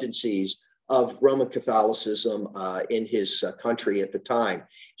Gallican tendencies of Roman Catholicism in his country at the time.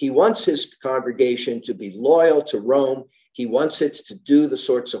 He wants his congregation to be loyal to Rome. He wants it to do the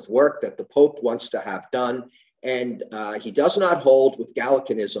sorts of work that the Pope wants to have done. And he does not hold with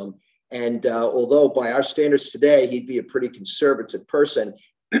Gallicanism. And although by our standards today, he'd be a pretty conservative person,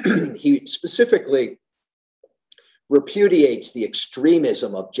 he specifically repudiates the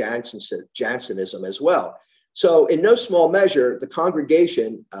extremism of Jansenism as well. So in no small measure, the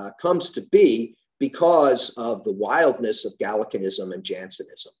congregation comes to be because of the wildness of Gallicanism and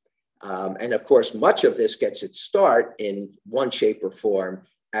Jansenism. And of course, much of this gets its start in one shape or form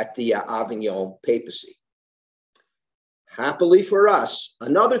at the Avignon papacy. Happily for us,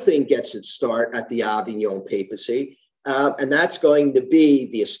 another thing gets its start at the Avignon papacy, and that's going to be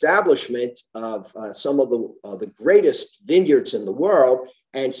the establishment of some of the greatest vineyards in the world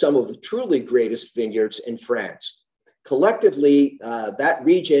and some of the truly greatest vineyards in France. Collectively, that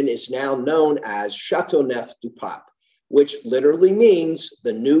region is now known as Teauneuf-du-Pape, which literally means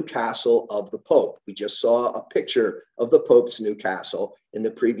the new castle of the Pope. We just saw a picture of the Pope's new castle in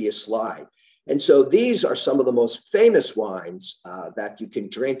the previous slide. And so these are some of the most famous wines that you can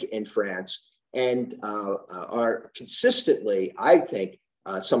drink in France, and are consistently, I think,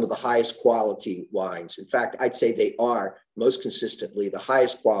 some of the highest quality wines. In fact, I'd say they are most consistently the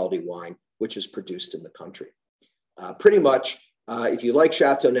highest quality wine which is produced in the country. Pretty much, if you like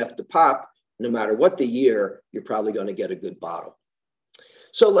Teauneuf-du-Pape, no matter what the year, you're probably going to get a good bottle.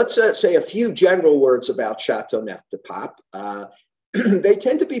 So let's say a few general words about Teauneuf-du-Pape. They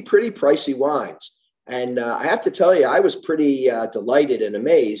tend to be pretty pricey wines. And I have to tell you, I was pretty delighted and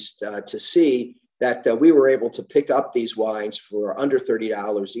amazed to see that we were able to pick up these wines for under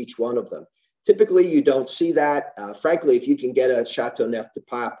 $30 each one of them. Typically, you don't see that. Frankly, if you can get a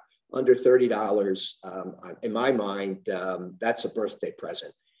Teauneuf-du-Pape under $30, in my mind, that's a birthday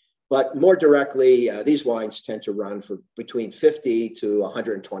present. But more directly, these wines tend to run for between $50 to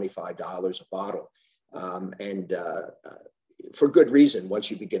 $125 a bottle, and for good reason once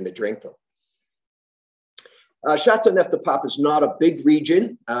you begin to drink them. Teauneuf-du-Pape is not a big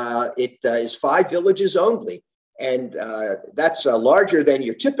region. It is 5 villages only, and that's larger than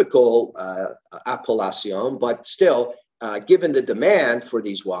your typical appellation, but still, given the demand for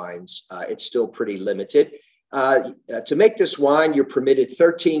these wines, it's still pretty limited. To make this wine, you're permitted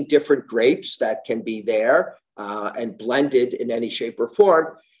 13 different grapes that can be there and blended in any shape or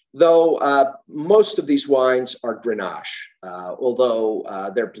form. though most of these wines are Grenache, although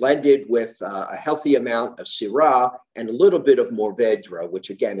they're blended with a healthy amount of Syrah and a little bit of Mourvèdre, which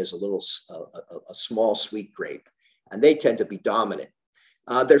again is a small sweet grape, and they tend to be dominant.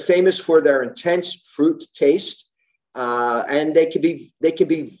 They're famous for their intense fruit taste, and they can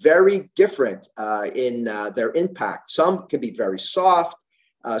be very different in their impact. Some can be very soft.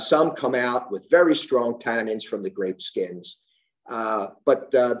 Some come out with very strong tannins from the grape skins.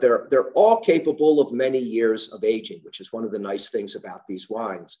 But they're all capable of many years of aging, which is one of the nice things about these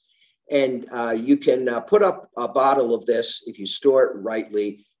wines. And you can put up a bottle of this if you store it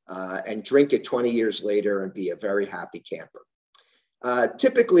rightly and drink it 20 years later and be a very happy camper.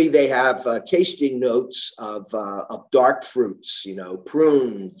 Typically, they have tasting notes of dark fruits, you know,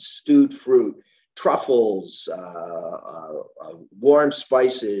 prunes, stewed fruit, truffles, warm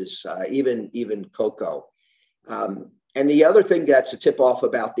spices, even cocoa. And the other thing that's a tip-off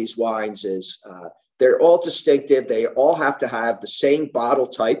about these wines is they're all distinctive. They all have to have the same bottle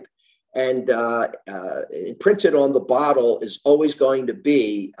type. And printed on the bottle is always going to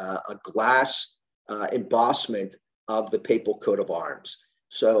be a glass embossment of the papal coat of arms.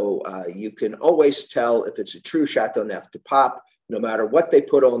 So you can always tell if it's a true Teauneuf-du-Pape, no matter what they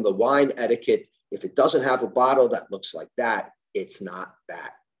put on the wine etiquette. If it doesn't have a bottle that looks like that, it's not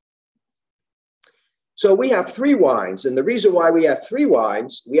that. So we have 3 wines, and the reason why we have 3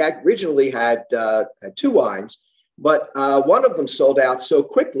 wines, we originally had 2 wines, but one of them sold out so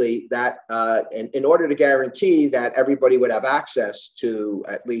quickly that in order to guarantee that everybody would have access to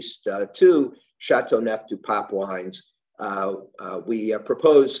at least 2 Teauneuf-du-Pape wines, we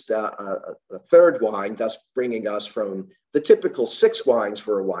proposed a 3rd wine, thus bringing us from the typical 6 wines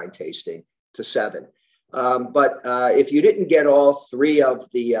for a wine tasting to 7. But if you didn't get all 3 of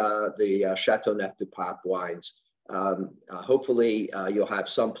the Teauneuf-du-Pape wines, hopefully you'll have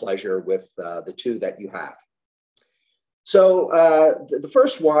some pleasure with the 2 that you have. So the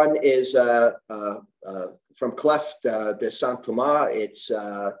first one is from Clef de Saint-Thomas. It's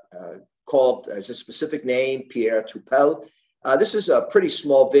called, as a specific name, Pierre Troupel. This is a pretty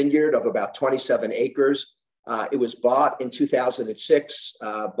small vineyard of about 27 acres. It was bought in 2006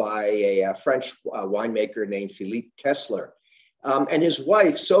 by a French winemaker named Philippe Kessler. And his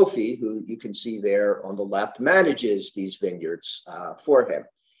wife, Sophie, who you can see there on the left, manages these vineyards for him.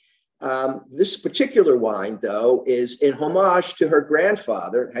 This particular wine, though, is in homage to her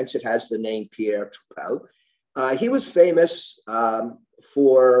grandfather, hence it has the name Pierre Troupel. He was famous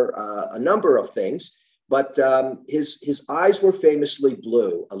for a number of things, but his eyes were famously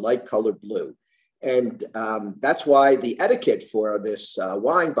blue, a light-colored blue. And that's why the etiquette for this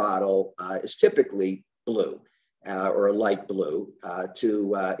wine bottle is typically blue or a light blue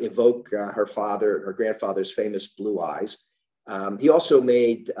to evoke her grandfather's famous blue eyes. He also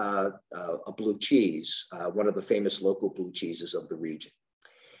made a blue cheese, one of the famous local blue cheeses of the region.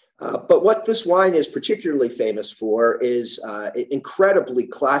 But what this wine is particularly famous for is incredibly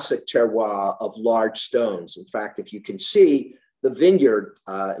classic terroir of large stones. In fact, if you can see the vineyard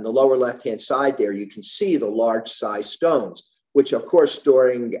in the lower left-hand side there, you can see the large size stones, which of course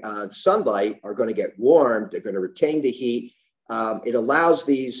during sunlight are going to get warmed. They're going to retain the heat. It allows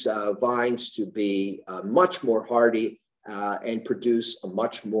these vines to be much more hardy and produce a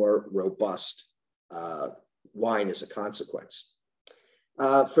much more robust wine as a consequence.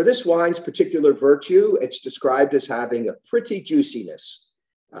 For this wine's particular virtue, it's described as having a pretty juiciness.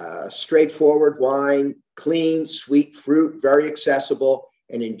 Straightforward wine, clean, sweet fruit, very accessible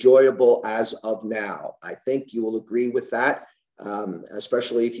and enjoyable as of now. I think you will agree with that,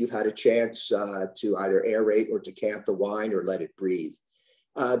 especially if you've had a chance to either aerate or decant the wine or let it breathe.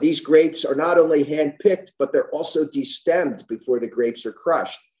 These grapes are not only hand-picked, but they're also destemmed before the grapes are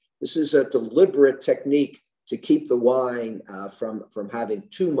crushed. This is a deliberate technique to keep the wine from having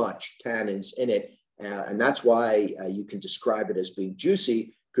too much tannins in it. And that's why you can describe it as being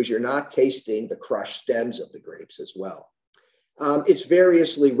juicy, because you're not tasting the crushed stems of the grapes as well. It's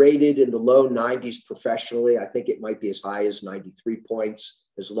variously rated in the low 90s professionally. I think it might be as high as 93 points,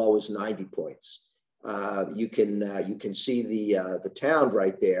 as low as 90 points. You can see the town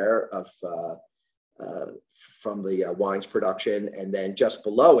right there from the wine's production, and then just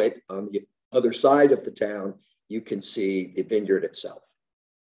below it, on the other side of the town, you can see the vineyard itself.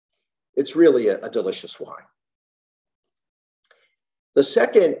 It's really a delicious wine. The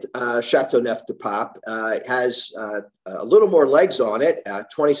second Teauneuf-du-Pape has a little more legs on it,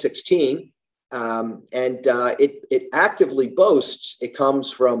 2016, and it actively boasts it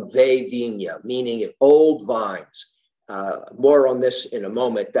comes from Vieilles Vignes, meaning old vines. More on this in a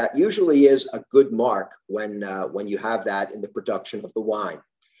moment. That usually is a good mark when you have that in the production of the wine.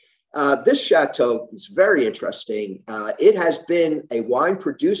 This chateau is very interesting. It has been a wine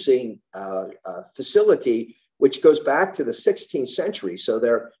producing facility which goes back to the 16th century. So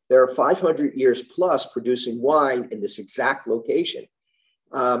there are 500 years plus producing wine in this exact location.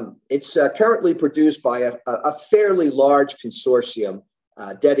 It's currently produced by a fairly large consortium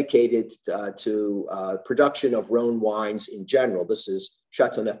dedicated to production of Rhone wines in general. This is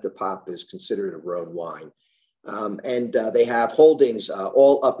Teauneuf-du-Pape is considered a Rhone wine. And they have holdings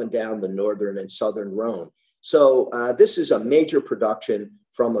all up and down the northern and southern Rhone. So this is a major production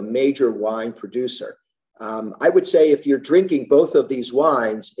from a major wine producer. I would say if you're drinking both of these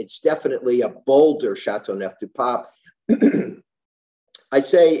wines, it's definitely a bolder Teauneuf-du-Pape. I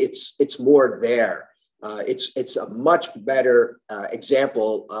say it's more there. It's a much better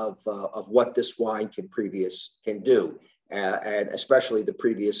example of what this wine can do, and especially the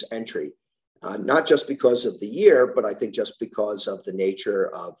previous entry. Not just because of the year, but I think just because of the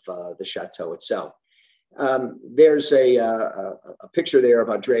nature of the chateau itself. There's a picture there of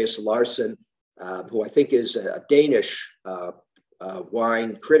Andreas Larsen, who I think is a Danish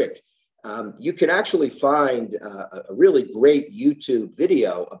wine critic. You can actually find a really great YouTube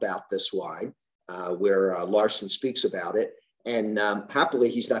video about this wine where Larsen speaks about it. And happily,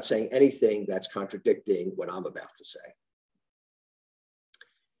 he's not saying anything that's contradicting what I'm about to say.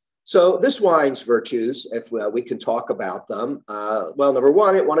 So this wine's virtues, if we can talk about them, well, number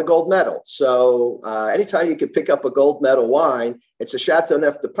one, it won a gold medal. So anytime you can pick up a gold medal wine, it's a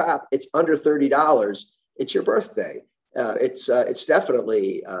Teauneuf-du-Pape, it's under $30, it's your birthday. It's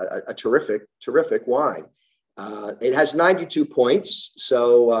definitely a terrific wine. It has 92 points,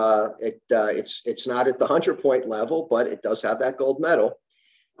 so it's not at the 100-point level, but it does have that gold medal.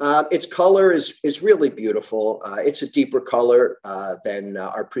 Its color is really beautiful. It's a deeper color than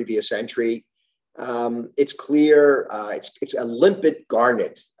our previous entry. It's clear. It's a limpid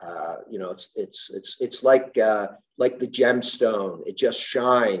garnet. You know, it's like the gemstone. It just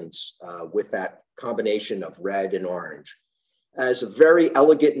shines with that combination of red and orange. It has a very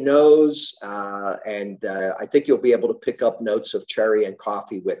elegant nose, and I think you'll be able to pick up notes of cherry and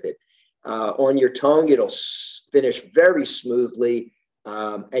coffee with it. On your tongue, it'll finish very smoothly.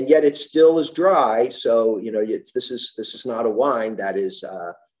 And yet it still is dry, so you know this is not a wine that is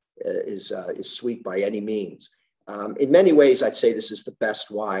sweet by any means. In many ways, I'd say this is the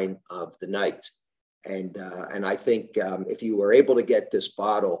best wine of the night, and I think if you were able to get this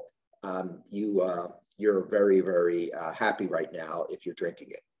bottle, you're very, very happy right now if you're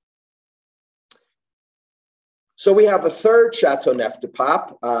drinking it. So we have a third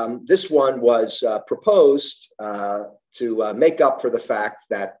Teauneuf-du-Pape. This one was proposed to make up for the fact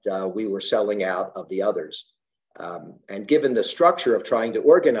that we were selling out of the others. And given the structure of trying to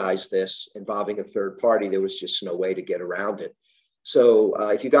organize this involving a third party, there was just no way to get around it. So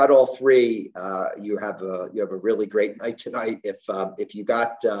if you got all three, you have a really great night tonight. If you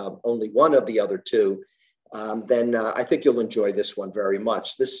got only one of the other two, then I think you'll enjoy this one very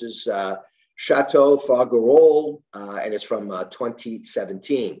much. This is Chateau Fargueirol, and it's from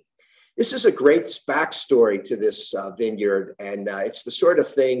 2017. This is a great backstory to this vineyard, and it's the sort of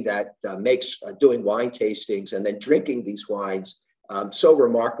thing that makes doing wine tastings and then drinking these wines so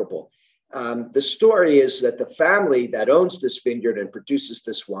remarkable. The story is that the family that owns this vineyard and produces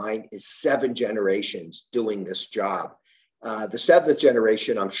this wine is 7 generations doing this job. The 7th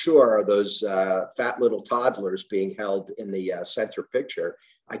generation, I'm sure, are those fat little toddlers being held in the center picture.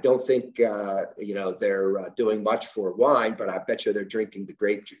 I don't think they're doing much for wine, but I bet you they're drinking the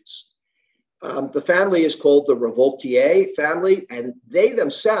grape juice. The family is called the Revoltier family, and they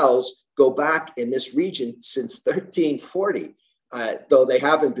themselves go back in this region since 1340, though they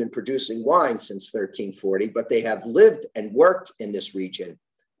haven't been producing wine since 1340, but they have lived and worked in this region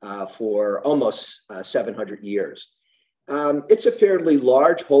for almost 700 years. It's a fairly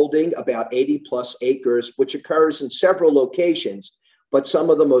large holding, about 80 plus acres, which occurs in several locations, but some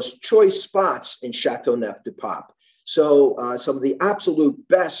of the most choice spots in Teauneuf-du-Pape. So some of the absolute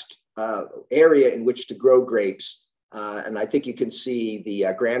best area in which to grow grapes. And I think you can see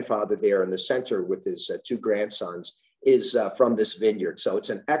the grandfather there in the center with his 2 grandsons is from this vineyard. So it's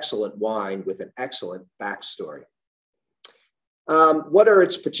an excellent wine with an excellent backstory. What are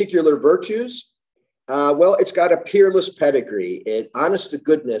its particular virtues? Well, it's got a peerless pedigree. It, honest to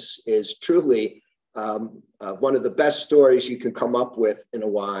goodness, is truly one of the best stories you can come up with in a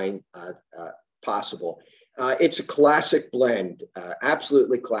wine possible. It's a classic blend,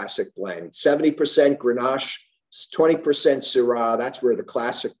 absolutely classic blend. 70% Grenache, 20% Syrah. That's where the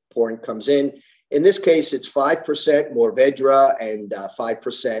classic point comes in. In this case, it's 5% Mourvedre and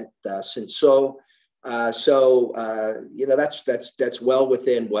 5% Cinsault. You know, that's well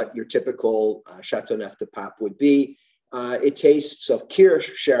within what your typical Teauneuf-du-Pape would be. It tastes of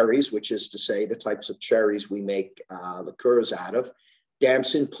Kirsch cherries, which is to say the types of cherries we make liqueurs out of,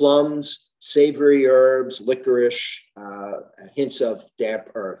 damson plums, savory herbs, licorice, hints of damp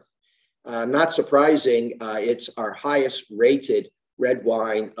earth. Not surprising, it's our highest rated red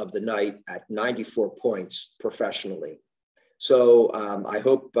wine of the night at 94 points professionally. So I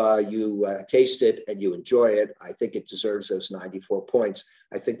hope you taste it and you enjoy it. I think it deserves those 94 points.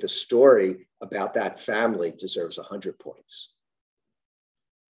 I think the story about that family deserves 100 points.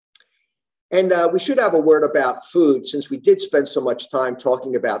 And we should have a word about food, since we did spend so much time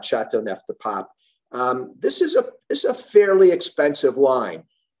talking about Teauneuf-du-Pape. This is a fairly expensive wine.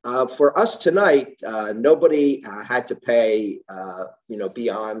 For us tonight, nobody had to pay, you know,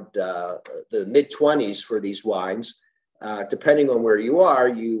 beyond the mid-20s for these wines. Depending on where you are,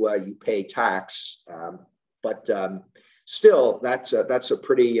 you pay tax, but still, that's a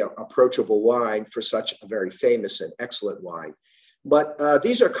pretty approachable wine for such a very famous and excellent wine. But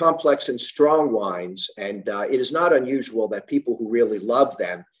these are complex and strong wines, and it is not unusual that people who really love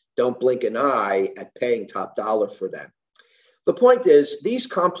them don't blink an eye at paying top dollar for them. The point is, these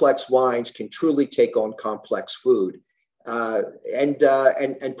complex wines can truly take on complex food.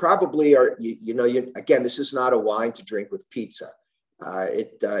 And probably are, again, this is not a wine to drink with pizza.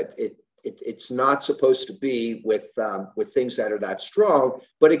 It's not supposed to be with things that are that strong,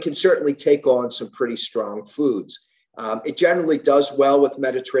 but it can certainly take on some pretty strong foods. It generally does well with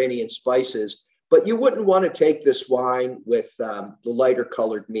Mediterranean spices, but you wouldn't want to take this wine with the lighter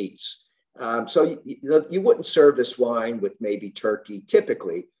colored meats. So you wouldn't serve this wine with maybe turkey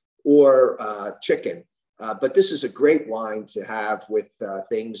typically, or chicken. But this is a great wine to have with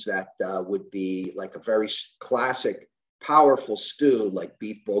things that would be like a very classic, powerful stew like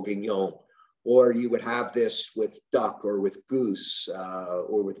beef bourguignon, or you would have this with duck or with goose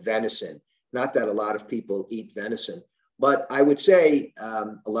or with venison. Not that a lot of people eat venison, but I would say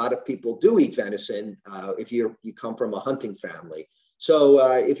a lot of people do eat venison if you come from a hunting family. So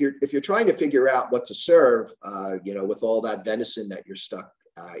if you're trying to figure out what to serve, with all that venison that you're stuck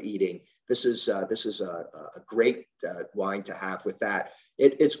eating, this is a great wine to have with that.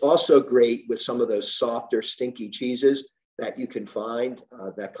 It's also great with some of those softer, stinky cheeses that you can find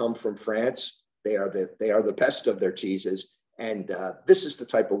that come from France. They are the best of their cheeses, and this is the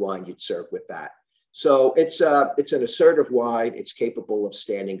type of wine you'd serve with that. So it's an assertive wine. It's capable of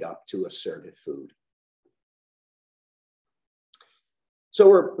standing up to assertive food.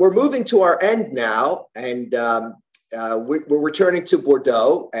 So we're moving to our end now, and we're returning to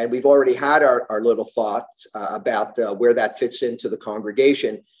Bordeaux, and we've already had our little thoughts about where that fits into the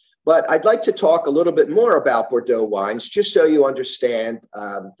congregation. But I'd like to talk a little bit more about Bordeaux wines, just so you understand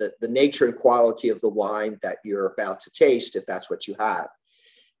the nature and quality of the wine that you're about to taste, if that's what you have.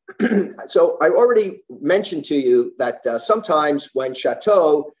 So I already mentioned to you that sometimes when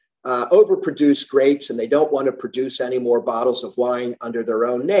Chateau overproduce grapes and they don't want to produce any more bottles of wine under their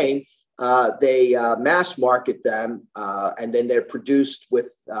own name, they mass market them, and then they're produced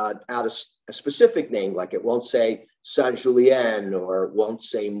without a specific name, like it won't say Saint-Julien or won't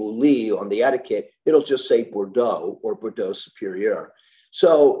say Mouly on the etiquette. It'll just say Bordeaux or Bordeaux Superieur.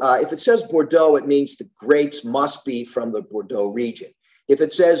 So if it says Bordeaux, it means the grapes must be from the Bordeaux region. If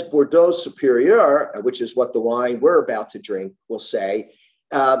it says Bordeaux Superieur, which is what the wine we're about to drink will say,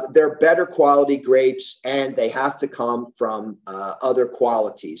 they're better quality grapes, and they have to come from other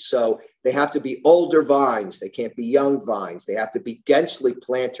qualities. So they have to be older vines. They can't be young vines. They have to be densely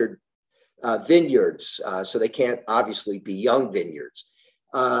planted vineyards. So they can't obviously be young vineyards.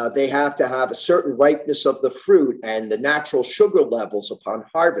 They have to have a certain ripeness of the fruit, and the natural sugar levels upon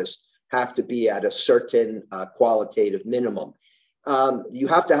harvest have to be at a certain qualitative minimum. You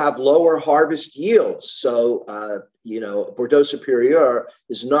have to have lower harvest yields. So, Bordeaux Superieur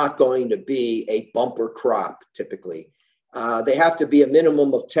is not going to be a bumper crop typically. They have to be a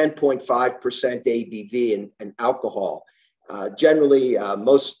minimum of 10.5% ABV and alcohol. Generally,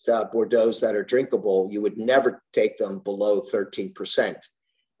 most Bordeaux that are drinkable, you would never take them below 13%.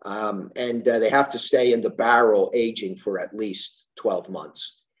 And they have to stay in the barrel aging for at least 12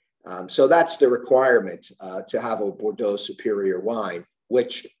 months. So that's the requirement to have a Bordeaux Superior wine,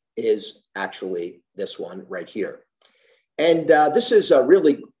 which is actually this one right here. And this is a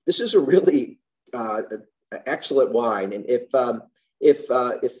really excellent wine. And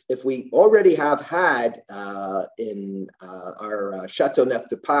if we already have had in our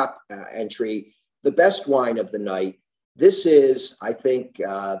Teauneuf-du-Pape entry the best wine of the night, this is, I think,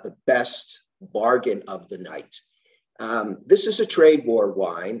 the best bargain of the night. This is a trade war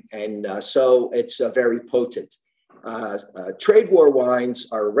wine, and so it's very potent. Trade war wines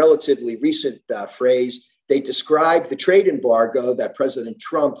are a relatively recent phrase. They describe the trade embargo that President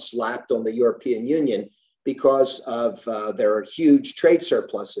Trump slapped on the European Union because of their huge trade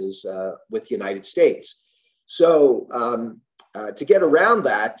surpluses with the United States. So to get around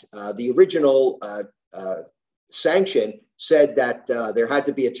that, the original sanction said that there had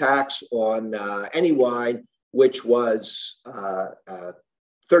to be a tax on any wine which was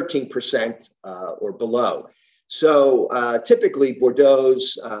 13% or below. So typically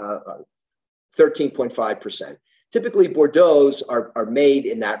Bordeaux's 13.5%. Typically Bordeaux's are made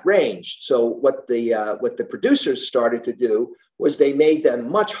in that range. So what the producers started to do was they made them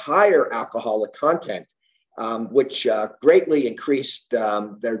much higher alcoholic content, which greatly increased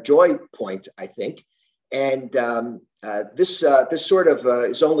their joy point, I think. And this sort of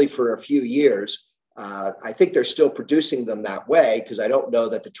is only for a few years. I think they're still producing them that way because I don't know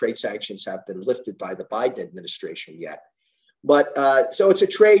that the trade sanctions have been lifted by the Biden administration yet. But so it's a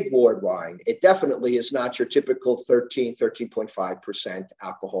trade war wine. It definitely is not your typical 13.5%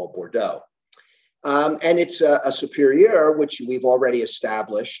 alcohol Bordeaux. And it's a superior, which we've already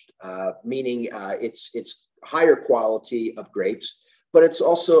established, meaning it's higher quality of grapes, but it's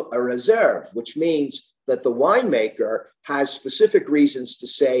also a reserve, which means that the winemaker has specific reasons to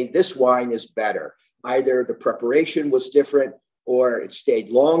say this wine is better. Either the preparation was different, or it stayed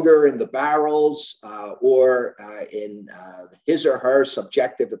longer in the barrels, or in his or her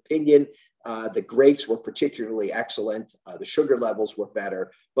subjective opinion, the grapes were particularly excellent, the sugar levels were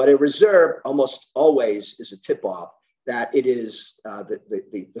better. But a reserve almost always is a tip-off that it is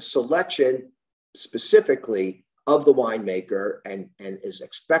the selection specifically of the winemaker and is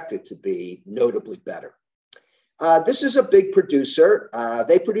expected to be notably better. This is a big producer.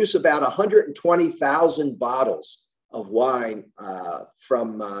 They produce about 120,000 bottles of wine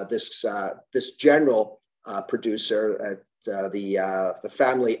from this general producer at the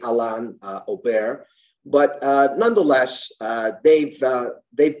family Alain Aubert. But nonetheless, they've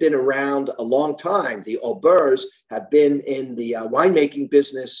been around a long time. The Auberts have been in the winemaking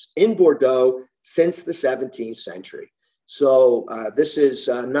business in Bordeaux since the 17th century. So this is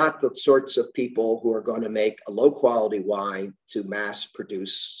not the sorts of people who are going to make a low quality wine to mass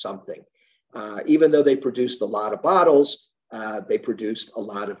produce something. Even though they produced a lot of bottles, they produced a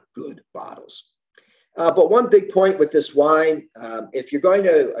lot of good bottles. But one big point with this wine, if you're going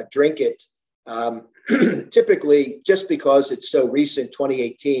to drink it, typically just because it's so recent,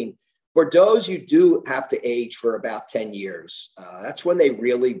 2018, Bordeaux's you do have to age for about 10 years. That's when they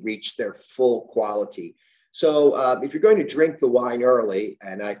really reach their full quality. So if you're going to drink the wine early,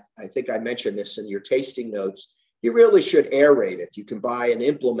 and I think I mentioned this in your tasting notes, you really should aerate it. You can buy an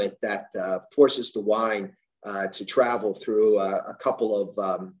implement that forces the wine to travel through a couple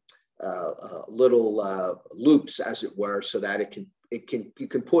of little loops, as it were, so that you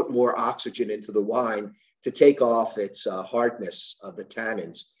can put more oxygen into the wine to take off its hardness of the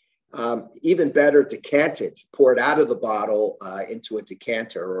tannins. Even better, decant it, pour it out of the bottle into a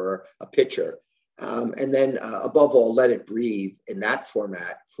decanter or a pitcher. And then above all, let it breathe in that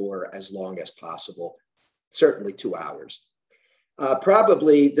format for as long as possible, certainly 2 hours.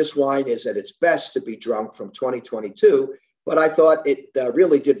 Probably this wine is at its best to be drunk from 2022, but I thought it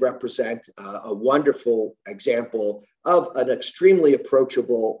really did represent a wonderful example of an extremely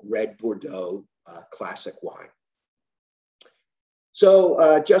approachable red Bordeaux classic wine.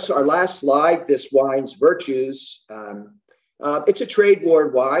 So just our last slide, this wine's virtues. It's a trade war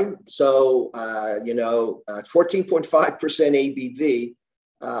wine, so 14.5% ABV.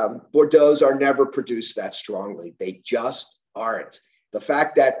 Bordeaux's are never produced that strongly. They just aren't. The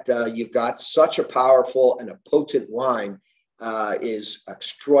fact that you've got such a powerful and a potent wine is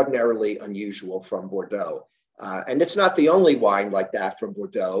extraordinarily unusual from Bordeaux. And it's not the only wine like that from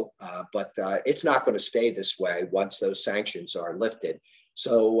Bordeaux, but it's not going to stay this way once those sanctions are lifted.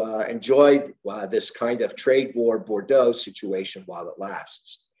 So enjoy this kind of trade war Bordeaux situation while it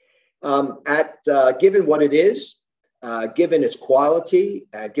lasts. Given what it is, given its quality,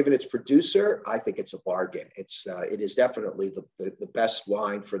 given its producer, I think it's a bargain. It is definitely the best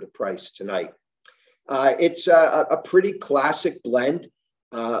wine for the price tonight. It's a pretty classic blend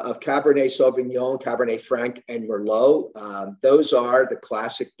of Cabernet Sauvignon, Cabernet Franc, and Merlot. Those are the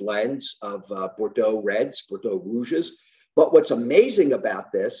classic blends of Bordeaux Reds, Bordeaux Rouges. But what's amazing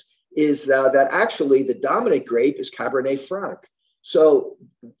about this is that actually the dominant grape is Cabernet Franc. So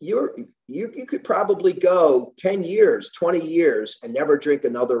you could probably go 10 years, 20 years and never drink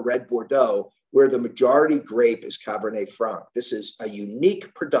another red Bordeaux where the majority grape is Cabernet Franc. This is a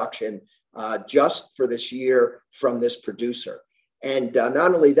unique production just for this year from this producer. And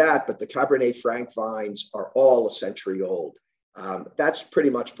not only that, but the Cabernet Franc vines are all a century old. That's pretty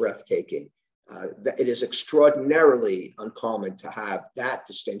much breathtaking. It is extraordinarily uncommon to have that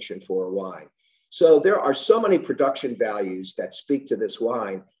distinction for a wine. So there are so many production values that speak to this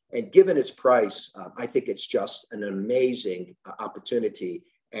wine. And given its price, I think it's just an amazing opportunity.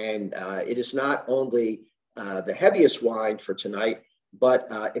 And it is not only the heaviest wine for tonight, but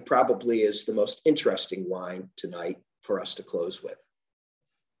it probably is the most interesting wine tonight for us to close with.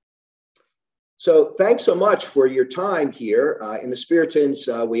 So thanks so much for your time here. In the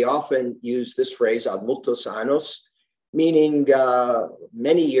Spiritans, we often use this phrase, ad multos años, meaning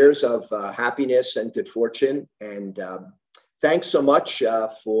many years of happiness and good fortune. And thanks so much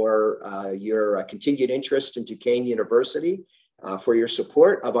for your continued interest in Duquesne University, for your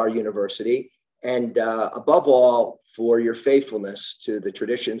support of our university, and above all, for your faithfulness to the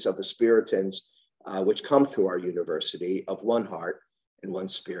traditions of the Spiritans, which come through our university of one heart and one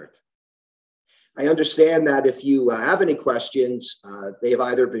spirit. I understand that if you have any questions, they have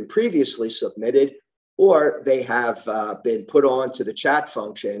either been previously submitted or they have been put on to the chat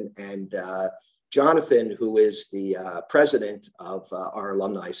function, and Jonathan, who is the president of our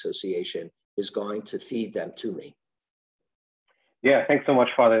Alumni Association, is going to feed them to me. Yeah, thanks so much,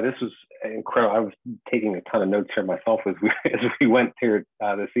 Father. This was incredible. I was taking a ton of notes here myself as we went through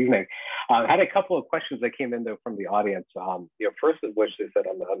this evening. I had a couple of questions that came in though from the audience. First of which is that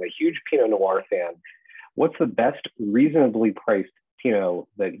I'm a huge Pinot Noir fan. What's the best reasonably priced Pinot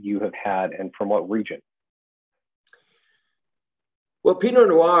that you have had, and from what region? Well, Pinot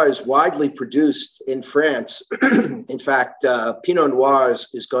Noir is widely produced in France. In fact, Pinot Noir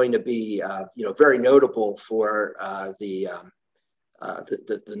is going to be, very notable for the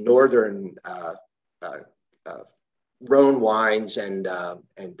northern Rhone wines and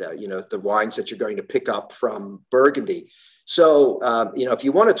the wines that you're going to pick up from Burgundy. So if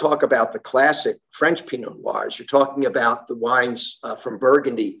you want to talk about the classic French Pinot Noirs, you're talking about the wines from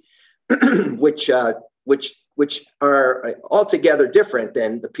Burgundy, which are altogether different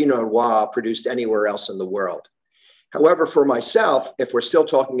than the Pinot Noir produced anywhere else in the world. However, for myself, if we're still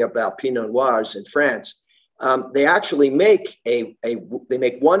talking about Pinot Noirs in France, they actually make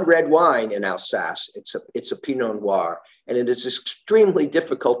one red wine in Alsace. It's a Pinot Noir, and it is extremely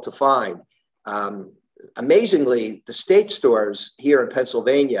difficult to find. Amazingly, the state stores here in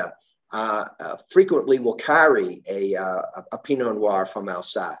Pennsylvania frequently will carry a Pinot Noir from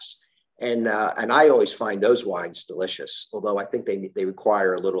Alsace, and I always find those wines delicious. Although I think they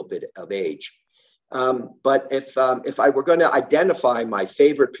require a little bit of age. But if I were going to identify my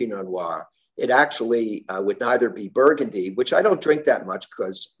favorite Pinot Noir, it actually would neither be Burgundy, which I don't drink that much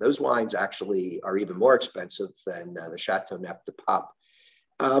because those wines actually are even more expensive than the Teauneuf-du-Pape,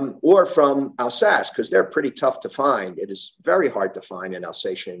 or from Alsace, because they're pretty tough to find. It is very hard to find an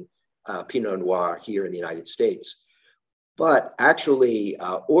Alsatian Pinot Noir here in the United States. But actually,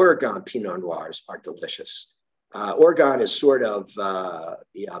 Oregon Pinot Noirs are delicious. Oregon is sort of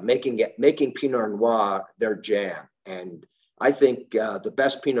making Pinot Noir their jam. And I think the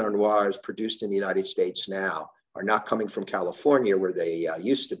best Pinot Noirs produced in the United States now are not coming from California, where they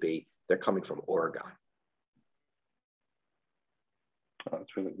used to be. They're coming from Oregon. Oh,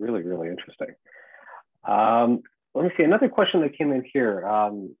 that's really, really, really interesting. Let me see, another question that came in here.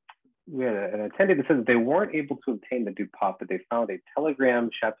 We had an attendee that said that they weren't able to obtain the Du-Pape, but they found a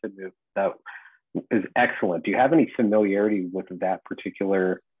Telegram Chateauneuf that is excellent. Do you have any familiarity with that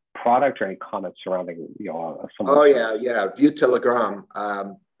particular product or any comments surrounding, Oh yeah, Vieux Telegram.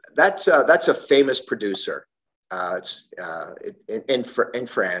 That's a famous producer. It's in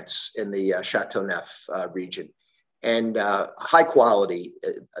France, in the Chateauneuf region, and high quality.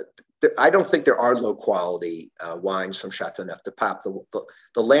 I don't think there are low quality wines from Teauneuf-du-Pape.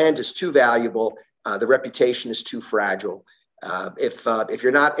 The land is too valuable. The reputation is too fragile. If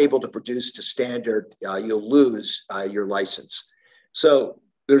you're not able to produce to standard, you'll lose your license. So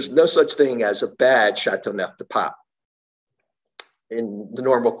there's no such thing as a bad Teauneuf-du-Pape in the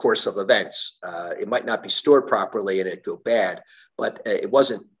normal course of events. It might not be stored properly and it'd go bad, but it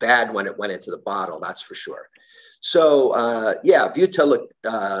wasn't bad when it went into the bottle, that's for sure. So yeah, Vieux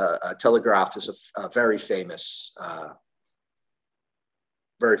Telegraph is a very famous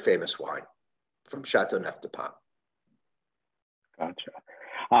wine from Teauneuf-du-Pape. Gotcha.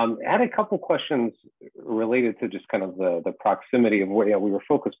 I had a couple questions related to just kind of the proximity of what, we were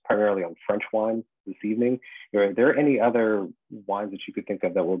focused primarily on French wines this evening. Are there any other wines that you could think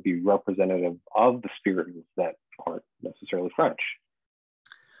of that would be representative of the Spiritans that aren't necessarily French?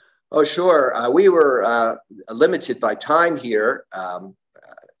 Oh, sure. We were limited by time here.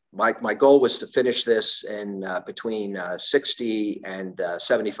 my goal was to finish this in between 60 and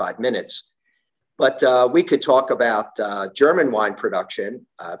 75 minutes. But we could talk about German wine production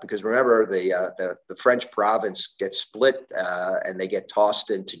because remember the French province gets split and they get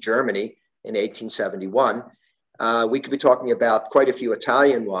tossed into Germany in 1871. We could be talking about quite a few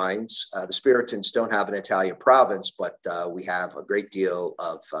Italian wines. The Spiritans don't have an Italian province, but we have a great deal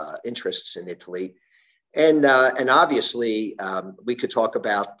of interests in Italy. And obviously, we could talk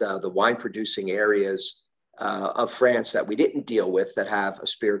about the wine producing areas of France that we didn't deal with that have a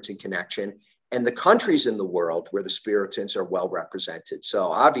Spiritan connection, and the countries in the world where the Spiritans are well represented. So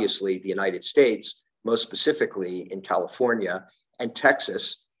obviously, the United States, most specifically in California and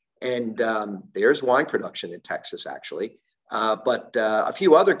Texas, and there's wine production in Texas, actually. But a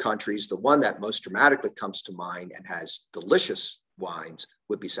few other countries, the one that most dramatically comes to mind and has delicious wines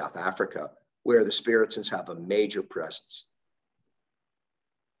would be South Africa, where the Spiritans have a major presence.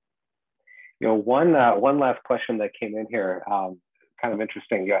 You know, one last question that came in here, kind of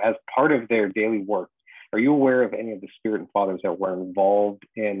interesting. You know, as part of their daily work, are you aware of any of the Spiritan fathers that were involved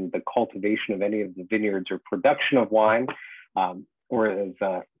in the cultivation of any of the vineyards or production of wine, or as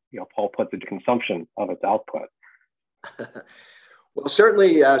you know, Paul puts it, consumption of its output? Well,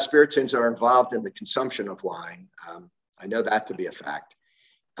 certainly Spiritans are involved in the consumption of wine. I know that to be a fact.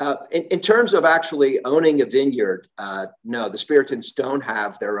 In terms of actually owning a vineyard, no, the Spiritans don't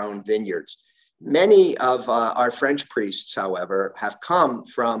have their own vineyards. Many of our French priests, however, have come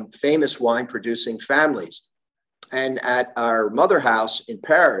from famous wine producing families. And at our mother house in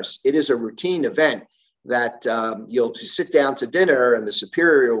Paris, it is a routine event that you'll sit down to dinner and the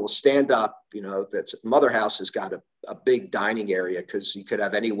superior will stand up. You know, that mother house has got a big dining area because you could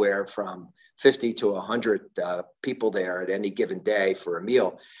have anywhere from 50 to 100 people there at any given day for a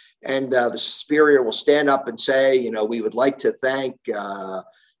meal. And the superior will stand up and say, you know, we would like to thank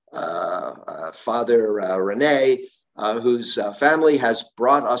Father Rene, whose family has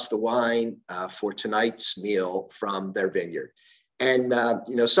brought us the wine for tonight's meal from their vineyard. And,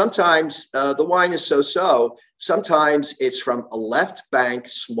 you know, sometimes the wine is so-so. Sometimes it's from a left bank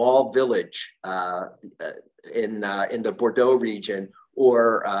small village in the Bordeaux region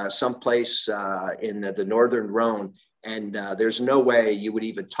or someplace in the northern Rhone. And there's no way you would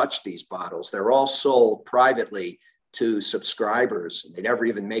even touch these bottles. They're all sold privately to subscribers. They never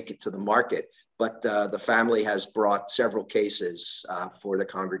even make it to the market. But the family has brought several cases for the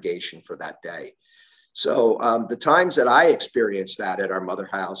congregation for that day. So the times that I experienced that at our mother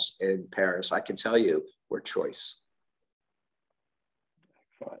house in Paris, I can tell you, were choice.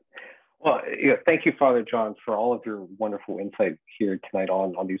 Excellent. Well, you know, thank you, Father John, for all of your wonderful insight here tonight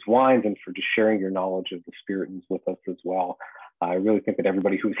on these wines and for just sharing your knowledge of the Spiritans with us as well. I really think that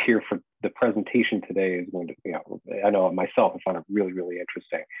everybody who's here for the presentation today is going to, you know, I know myself, I found it really, really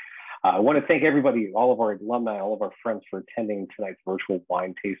interesting. I want to thank everybody, all of our alumni, all of our friends for attending tonight's virtual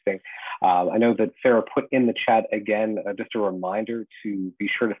wine tasting. I know that Sarah put in the chat again, just a reminder to be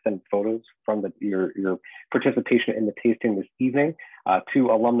sure to send photos from your participation in the tasting this evening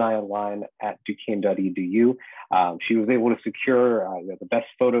to alumni online at duquesne.edu. She was able to secure the best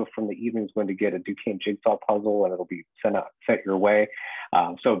photo from the evening is going to get a Duquesne jigsaw puzzle, and it'll be sent your way.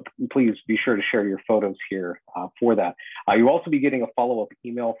 So please be sure to share your photos here for that. You'll also be getting a follow-up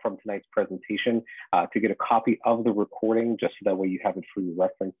email from tonight's presentation to get a copy of the recording, just so that way you have it for your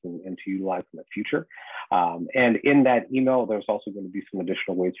reference and to utilize in the future. And in that email, there's also going to be some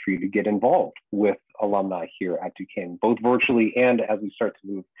additional ways for you to get involved with alumni here at Duquesne, both virtually and as we start to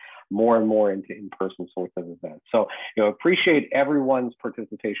move more and more into in-person sorts of events. So, you know, appreciate everyone's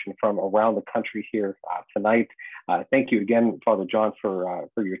participation from around the country here tonight. Thank you again, Father John, for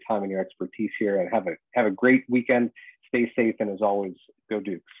your time and your expertise here, and have a great weekend. Stay safe, and as always, go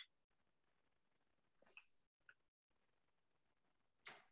Dukes.